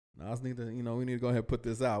need to, we need to go ahead and put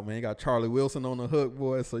this out, man. You got Charlie Wilson on the hook,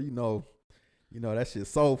 boy. So you know that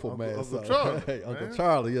shit's soulful, man. Uncle Charlie, hey, Uncle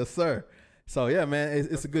Charlie, yes sir. So yeah, man,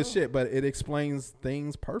 it's a good shit, but it explains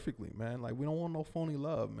things perfectly, man. Like we don't want no phony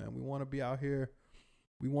love, man. We want to be out here.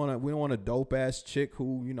 We don't want a dope ass chick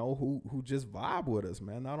who who just vibe with us,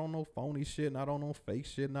 man. Not on no phony shit, not on no fake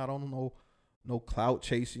shit, not on no no clout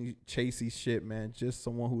chasey shit, man. Just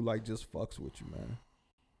someone who like just fucks with you, man.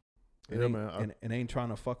 Yeah, man. And ain't trying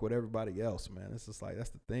to fuck with everybody else, man. It's just like that's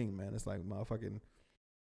the thing, man. It's like motherfucking.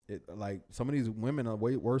 It like some of these women are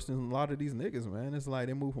way worse than a lot of these niggas, man. It's like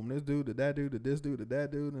they move from this dude to that dude to this dude to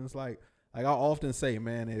that dude, and it's like I often say,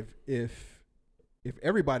 man, if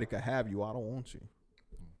everybody could have you, I don't want you.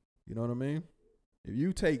 You know what I mean? If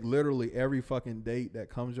you take literally every fucking date that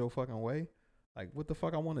comes your fucking way, like what the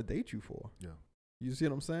fuck I want to date you for? Yeah. You see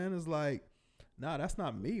what I'm saying? It's like, nah, that's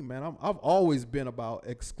not me, man. I've always been about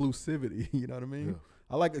exclusivity. You know what I mean? Yeah.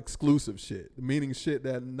 I like exclusive shit, meaning shit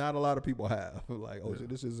that not a lot of people have. Like, oh, Yeah. shit,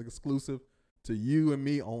 this is exclusive to you and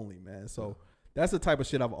me only, man. So that's the type of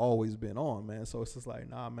shit I've always been on, man. So it's just like,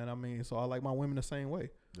 nah, man. I mean, so I like my women the same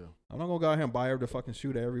way. Yeah. I'm not gonna go out here and buy her the fucking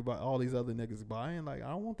shoe that everybody, all these other niggas buying. Like, I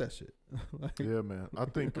don't want that shit. Like, Yeah, man. I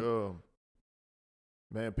think,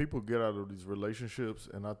 man, people get out of these relationships,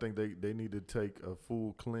 and I think they need to take a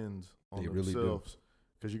full cleanse on They really themselves,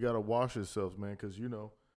 because you got to wash yourselves, man. Because you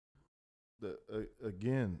know,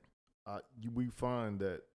 again, we find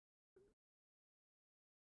that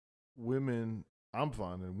women. I'm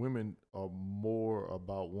finding women are more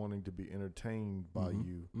about wanting to be entertained by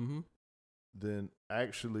you than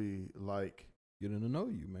actually like getting to know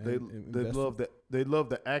you, man. They love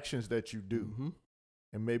the actions that you do,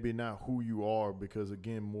 and maybe not who you are, because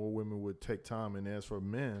again, more women would take time. And as for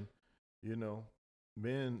men, you know,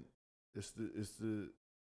 men, it's the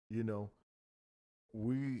you know,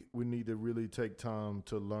 we need to really take time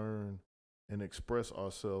to learn and express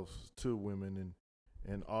ourselves to women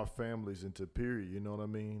and our families into period. You know what I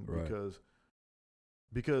mean? Right.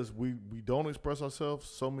 Because we don't express ourselves,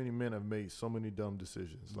 so many men have made so many dumb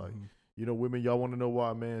decisions. Like, you know, women, y'all want to know why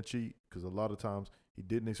a man cheat? Because a lot of times he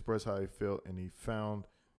didn't express how he felt, and he found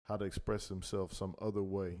how to express himself some other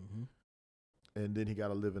way. And then he got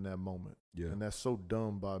to live in that moment. Yeah. And that's so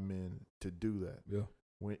dumb by men to do that. Yeah.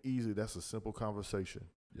 When easily, that's a simple conversation.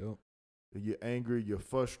 Yep. You're angry, you're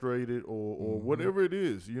frustrated, or whatever it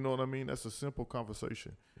is. You know what I mean? That's a simple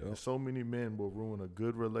conversation. Yep. And so many men will ruin a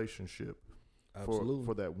good relationship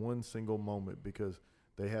for that one single moment because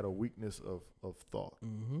they had a weakness of thought.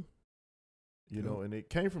 You know, and it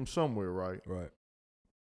came from somewhere, right? Right.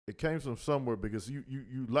 It came from somewhere because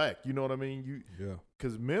you lack. You know what I mean?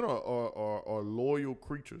 Because men are loyal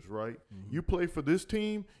creatures, right? You play for this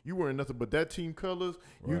team, you wearing nothing but that team colors.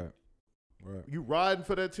 Right. You riding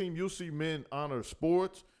for that team. You'll see men honor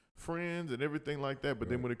sports, friends, and everything like that. But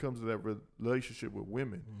then when it comes to that relationship with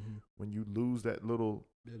women, when you lose that little,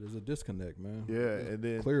 there's a disconnect, man. Yeah, and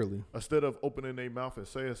then clearly, instead of opening their mouth and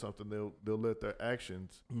saying something, they'll let their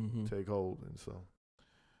actions take hold, and so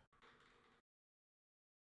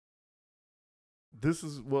this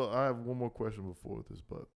is I have one more question before this,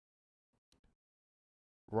 but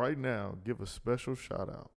right now, give a special shout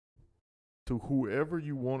out to whoever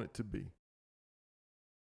you want it to be.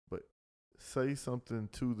 Say something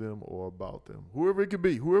to them or about them. Whoever it could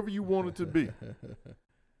be. Whoever you want it to be.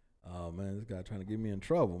 Oh, man, this guy trying to get me in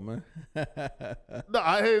trouble, man. No,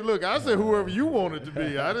 hey, look, I said whoever you want it to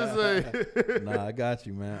be. I didn't say. Nah, I got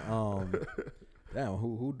you, man. Damn,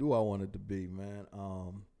 who do I want it to be, man?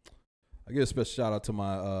 I give a special shout out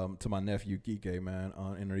to my nephew, Kike, man,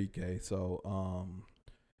 Enrique. So,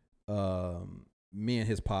 me and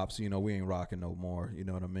his pops, you know, we ain't rocking no more, you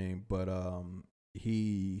know what I mean? But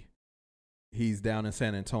he's down in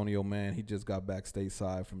San Antonio, man. He just got back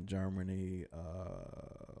stateside from Germany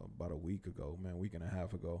about a week and a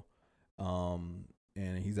half ago.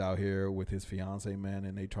 And he's out here with his fiance, man,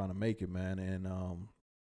 and they trying to make it, man. And,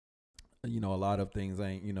 you know, a lot of things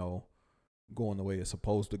ain't, you know, going the way it's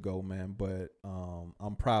supposed to go, man. But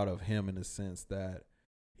I'm proud of him in the sense that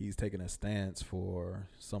he's taking a stance for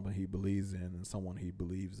something he believes in and someone he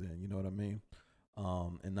believes in, you know what I mean?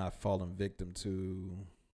 And not falling victim to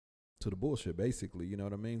the bullshit, basically, you know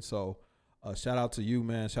what I mean? So shout out to you,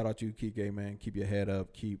 man. Shout out to you, Kike, man. Keep your head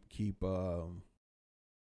up. Keep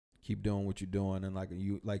doing what you're doing, and like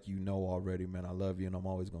you know already, man, I love you, and I'm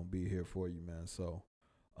always gonna be here for you, man. So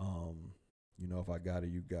you know, if I got it,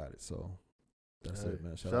 you got it. So that's it,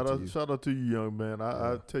 man. Shout out to you, young man.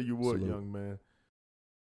 I tell you what, Salute. young man,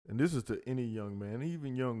 and this is to any young man,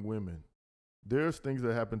 even young women. There's things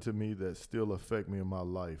that happen to me that still affect me in my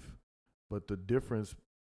life, but the difference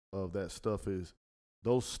of that stuff is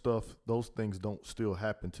those things don't still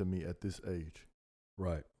happen to me at this age.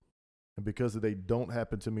 Right. And because they don't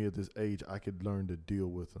happen to me at this age, I could learn to deal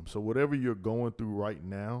with them. So whatever you're going through right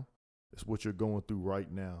now, it's what you're going through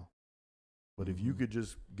right now. But if you could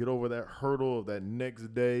just get over that hurdle of that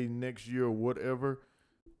next day, next year, whatever,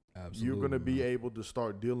 absolutely, you're going to be able to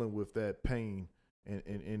start dealing with that pain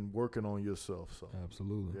and working on yourself. So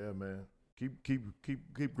absolutely. yeah, man.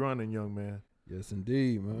 Keep grinding, young man. Yes,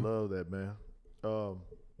 indeed, man. I love that, man.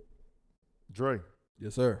 Dre.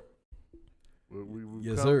 Yes, sir.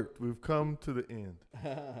 We've come to the end.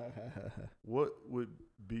 What would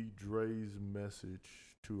be Dre's message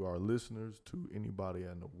to our listeners, to anybody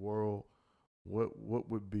in the world? What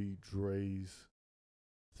would be Dre's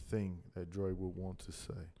thing that Dre would want to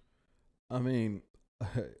say? I mean,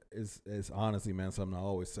 it's honestly, man, something I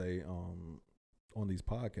always say on these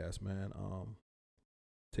podcasts, man.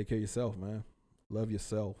 Take care of yourself, man. Love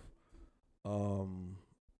yourself.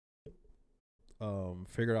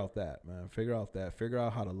 Figure out that, man. Figure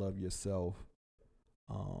out how to love yourself.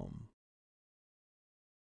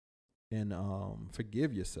 And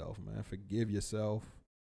forgive yourself, man. Forgive yourself.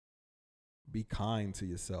 Be kind to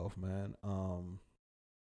yourself, man.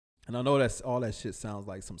 And I know that's all that shit sounds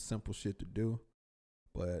like some simple shit to do,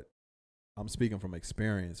 but I'm speaking from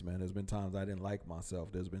experience, man. There's been times I didn't like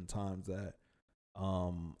myself. There's been times that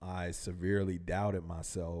I severely doubted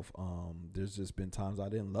myself. There's just been times I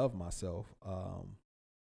didn't love myself.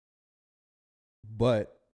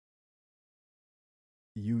 But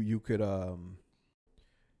you could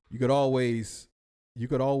always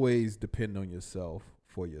depend on yourself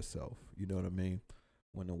for yourself. You know what I mean?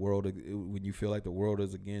 When you feel like the world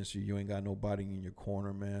is against you, you ain't got nobody in your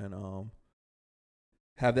corner, man.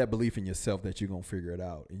 Have that belief in yourself that you're going to figure it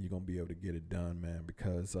out and you're going to be able to get it done, man,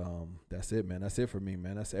 because that's it, man. That's it for me,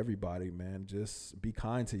 man. That's everybody, man. Just be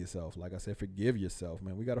kind to yourself. Like I said, forgive yourself,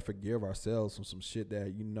 man. We got to forgive ourselves from some shit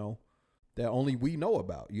that, that only we know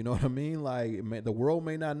about. You know what I mean? Like, man, the world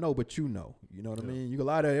may not know, but you know. You know what I mean? You can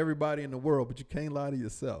lie to everybody in the world, but you can't lie to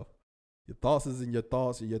yourself. Your thoughts is in your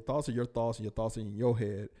thoughts, and your thoughts are your thoughts, and your thoughts are in your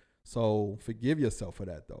head. So forgive yourself for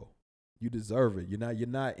that, though. You deserve it. You're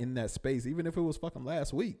not in that space. Even if it was fucking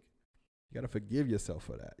last week, you got to forgive yourself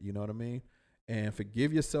for that. You know what I mean? And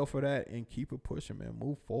forgive yourself for that and keep it pushing, man.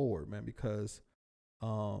 Move forward, man, because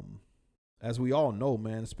as we all know,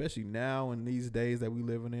 man, especially now in these days that we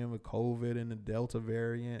living in with COVID and the Delta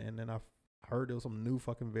variant, and then I've heard there was some new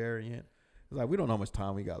fucking variant. It's like we don't know how much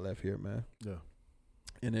time we got left here, man. Yeah.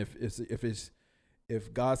 And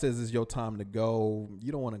if God says it's your time to go,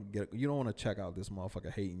 you don't want to check out this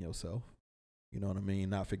motherfucker hating yourself. You know what I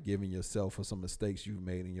mean? Not forgiving yourself for some mistakes you've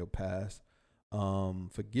made in your past.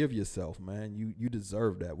 Forgive yourself, man. You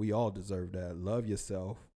deserve that. We all deserve that. Love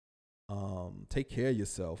yourself. Take care of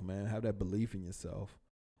yourself, man. Have that belief in yourself.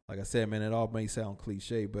 Like I said, man, it all may sound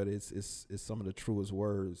cliche, but it's some of the truest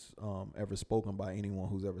words ever spoken by anyone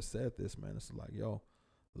who's ever said this, man. It's like, yo,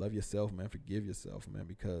 love yourself, man. Forgive yourself, man,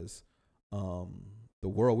 because the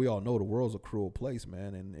world, we all know the world's a cruel place,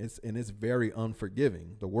 man, and it's very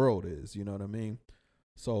unforgiving. The world is, you know what I mean?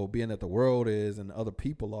 So being that the world is and other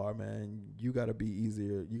people are, man, you gotta be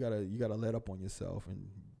easier. You gotta let up on yourself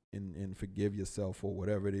and forgive yourself for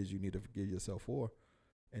whatever it is you need to forgive yourself for,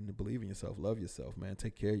 and to believe in yourself. Love yourself, man.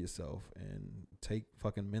 Take care of yourself, and take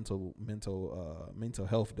fucking mental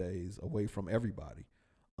health days away from everybody,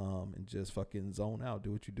 and just fucking zone out.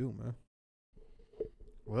 Do what you do, man.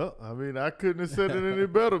 Well, I mean, I couldn't have said it any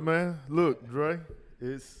better, man. Look, Dre,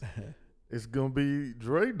 it's gonna be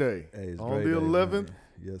Dre Day on the 11th.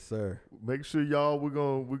 Yes, sir. Make sure y'all we're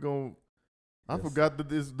gonna. I forgot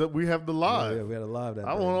that we have the live. Yeah, we had a live that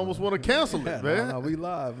day. almost want to cancel it, man. No, we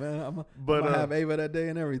live, man. I'm gonna have Ava that day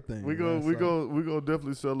and everything. We gonna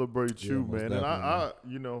definitely celebrate you, man. And I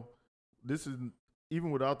this is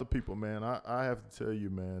even without the people, man. I have to tell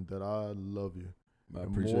you, man, that I love you. I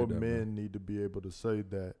and appreciate more that, men man. need to be able to say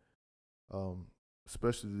that,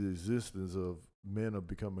 especially the existence of men are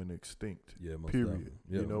becoming extinct. Yeah, most period.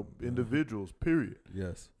 Yeah, individuals. Period.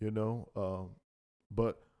 Yes.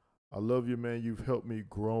 But I love you, man. You've helped me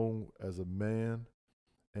grow as a man,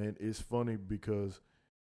 and it's funny because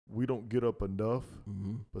we don't get up enough.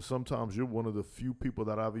 Mm-hmm. But sometimes you're one of the few people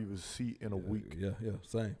that I've even seen in a week. Yeah,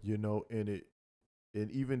 same.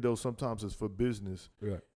 And even though sometimes it's for business,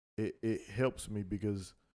 right. It helps me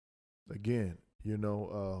because, again,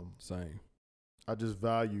 same. I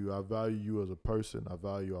value you as a person. I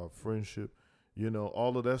value our friendship.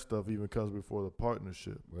 All of that stuff even comes before the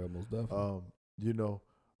partnership. Well, most definitely.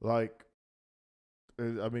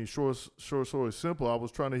 Short story simple. I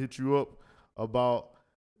was trying to hit you up about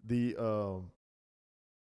the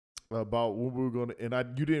about when we were gonna, and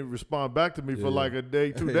you didn't respond back to me for like a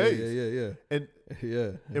day, 2 days.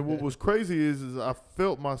 Yeah. And what was crazy is I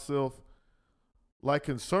felt myself like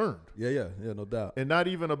concerned. Yeah, no doubt. And not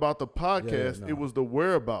even about the podcast. It was the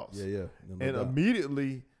whereabouts. Yeah. No and doubt.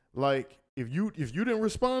 Immediately, like if you didn't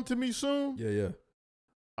respond to me soon, yeah.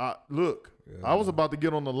 I was about to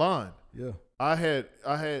get on the line. Yeah. I had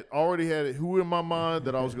already had who in my mind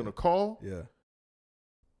that I was gonna call. Yeah.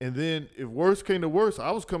 And then if worse came to worse,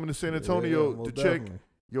 I was coming to San Antonio to check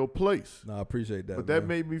your place. No, I appreciate that. But that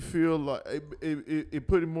made me feel like it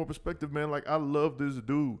put in more perspective, man. Like I love this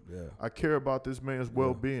dude. Yeah. I care about this man's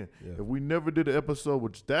well-being. Yeah. If we never did an episode,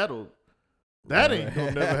 which that ain't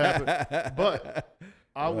gonna never happen. But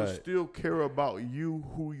I would still care about you,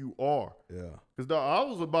 who you are. Yeah. Because I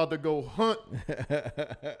was about to go hunt.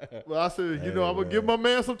 But I said, I'm going to give my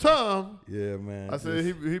man some time. Yeah, man. I said,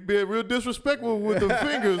 he being real disrespectful with the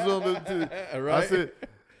fingers on the. Right. I said,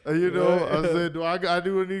 I said, do I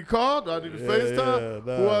need a call? Do I need to FaceTime?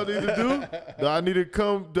 Yeah, Who I need to do? Do I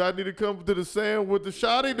need to come to the sand with the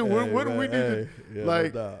shotty? What do we need to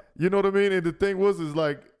you know what I mean? And the thing was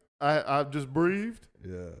like I just breathed.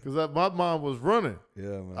 Yeah. Because my mind was running.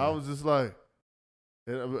 Yeah, man. I was just like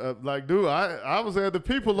dude, I was had the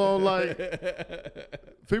people on like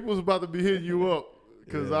people was about to be hitting you up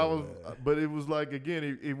because I was, but it was like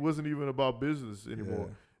again, it wasn't even about business anymore.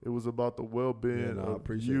 Yeah. It was about the well-being of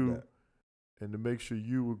you that. And to make sure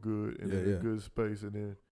you were good and in a good space. And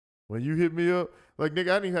then when you hit me up, like nigga,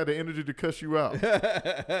 I didn't even have the energy to cuss you out.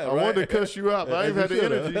 I wanted to cuss you out, but I didn't have the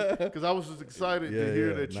energy because I was just excited to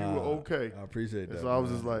hear that you were okay. I appreciate that. And so I was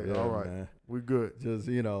just like, all right, man. We good. Just,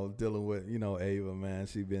 dealing with, Ava, man.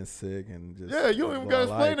 She been sick and just. Yeah, you don't even got to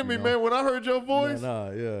explain to me, man. When I heard your voice.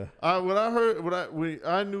 Yeah. When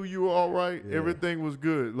I knew you were all right, everything was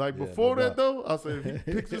good. Like before that, though, I said, if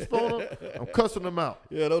he picks his phone up, I'm cussing him out.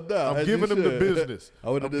 Yeah, no doubt. I'm giving him the business. I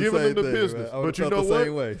would have done the same thing, business. But you know what?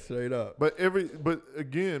 Same way, straight up. But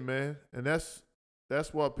again, man, and that's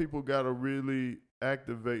why people got to really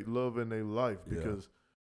activate love in their life because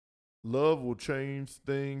love will change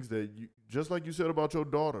things that you, just like you said about your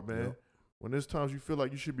daughter, man. Yep. When there's times you feel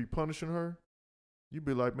like you should be punishing her, you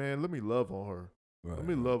be like, man, let me love on her. Right. Let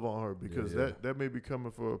me love on her because that may be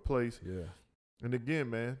coming for a place. Yeah. And again,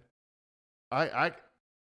 man, I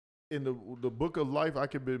in the book of life, I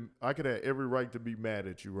could have every right to be mad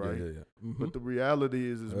at you, right? Yeah. Mm-hmm. But the reality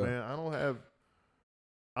is man,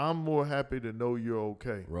 I'm more happy to know you're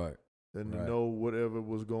okay. Right. Than to know whatever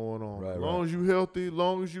was going on. Right, as long as you healthy, as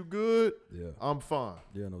long as you good, I'm fine.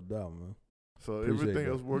 Yeah, no doubt, man. So everything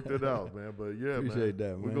else worked it out, man. But appreciate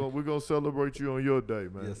that, man. We're gonna celebrate you on your day,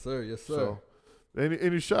 man. Yes, sir. Yes, sir. So,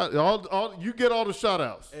 any shot? All you get all the shout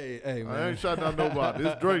outs. Hey, man. I ain't shouting out nobody.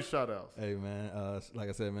 It's Dre shout outs. Hey, man. Like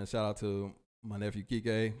I said, man. Shout out to my nephew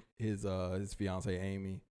Kike, his fiance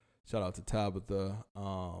Amy. Shout out to Tabitha.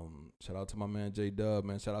 Shout out to my man J Dub,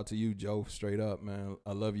 man. Shout out to you, Joe. Straight up, man.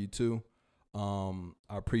 I love you too. I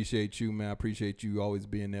appreciate you, man. I appreciate you always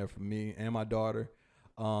being there for me and my daughter.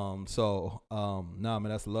 Man,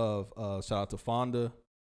 that's love. Shout out to Fonda.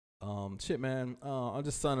 Man.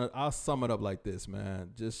 I'll sum it up like this,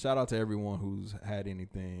 man. Just shout out to everyone who's had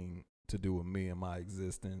anything to do with me and my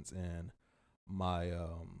existence and my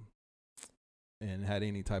and had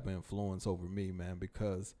any type of influence over me, man,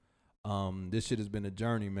 because this shit has been a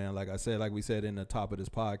journey, man. Like we said in the top of this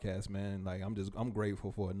podcast, man, like I'm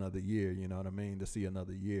grateful for another year, you know what I mean? To see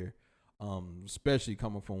another year, especially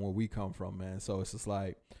coming from where we come from, man. So it's just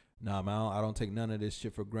like, nah, man, I don't take none of this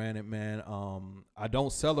shit for granted, man. I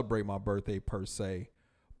don't celebrate my birthday per se,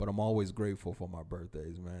 but I'm always grateful for my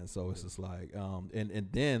birthdays, man. So it's just like, and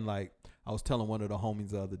then like I was telling one of the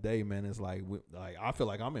homies the other day, man, it's like I feel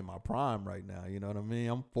like I'm in my prime right now. You know what I mean?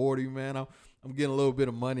 I'm 40, man. I'm getting a little bit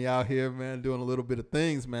of money out here, man, doing a little bit of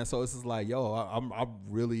things, man. So it's just like, yo, I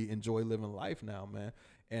really enjoy living life now, man.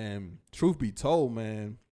 And truth be told,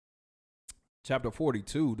 man, chapter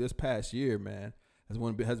 42 this past year, man,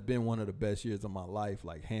 has been one of the best years of my life,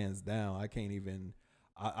 like hands down.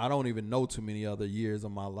 I don't even know too many other years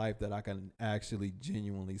of my life that I can actually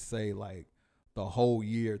genuinely say like the whole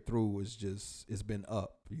year through it's been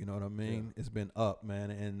up. You know what I mean? Yeah. It's been up, man.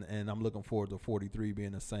 And I'm looking forward to 43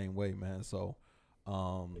 being the same way, man. So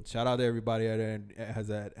shout out to everybody out there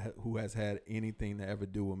who has had anything to ever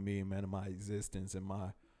do with me, man, and my existence and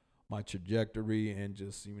my trajectory and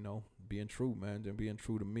just, being true, man, and being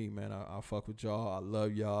true to me, man. I fuck with y'all. I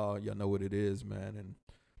love y'all. Y'all know what it is, man. And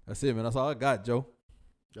that's it, man. That's all I got, Joe.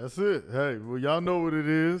 That's it. Hey, well, y'all know what it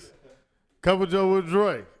is. Cover Joe with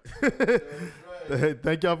Dre. Hey,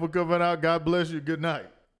 thank y'all for coming out. God bless you. Good night.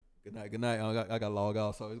 Good night. I got to log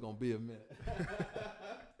off, so it's going to be a minute.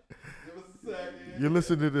 Give us a second. You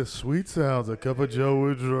listen to the sweet sounds of Cover Joe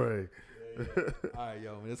with Dre. Yeah. All right,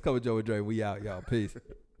 yo, man. It's Cover Joe with Dre. We out, y'all. Peace.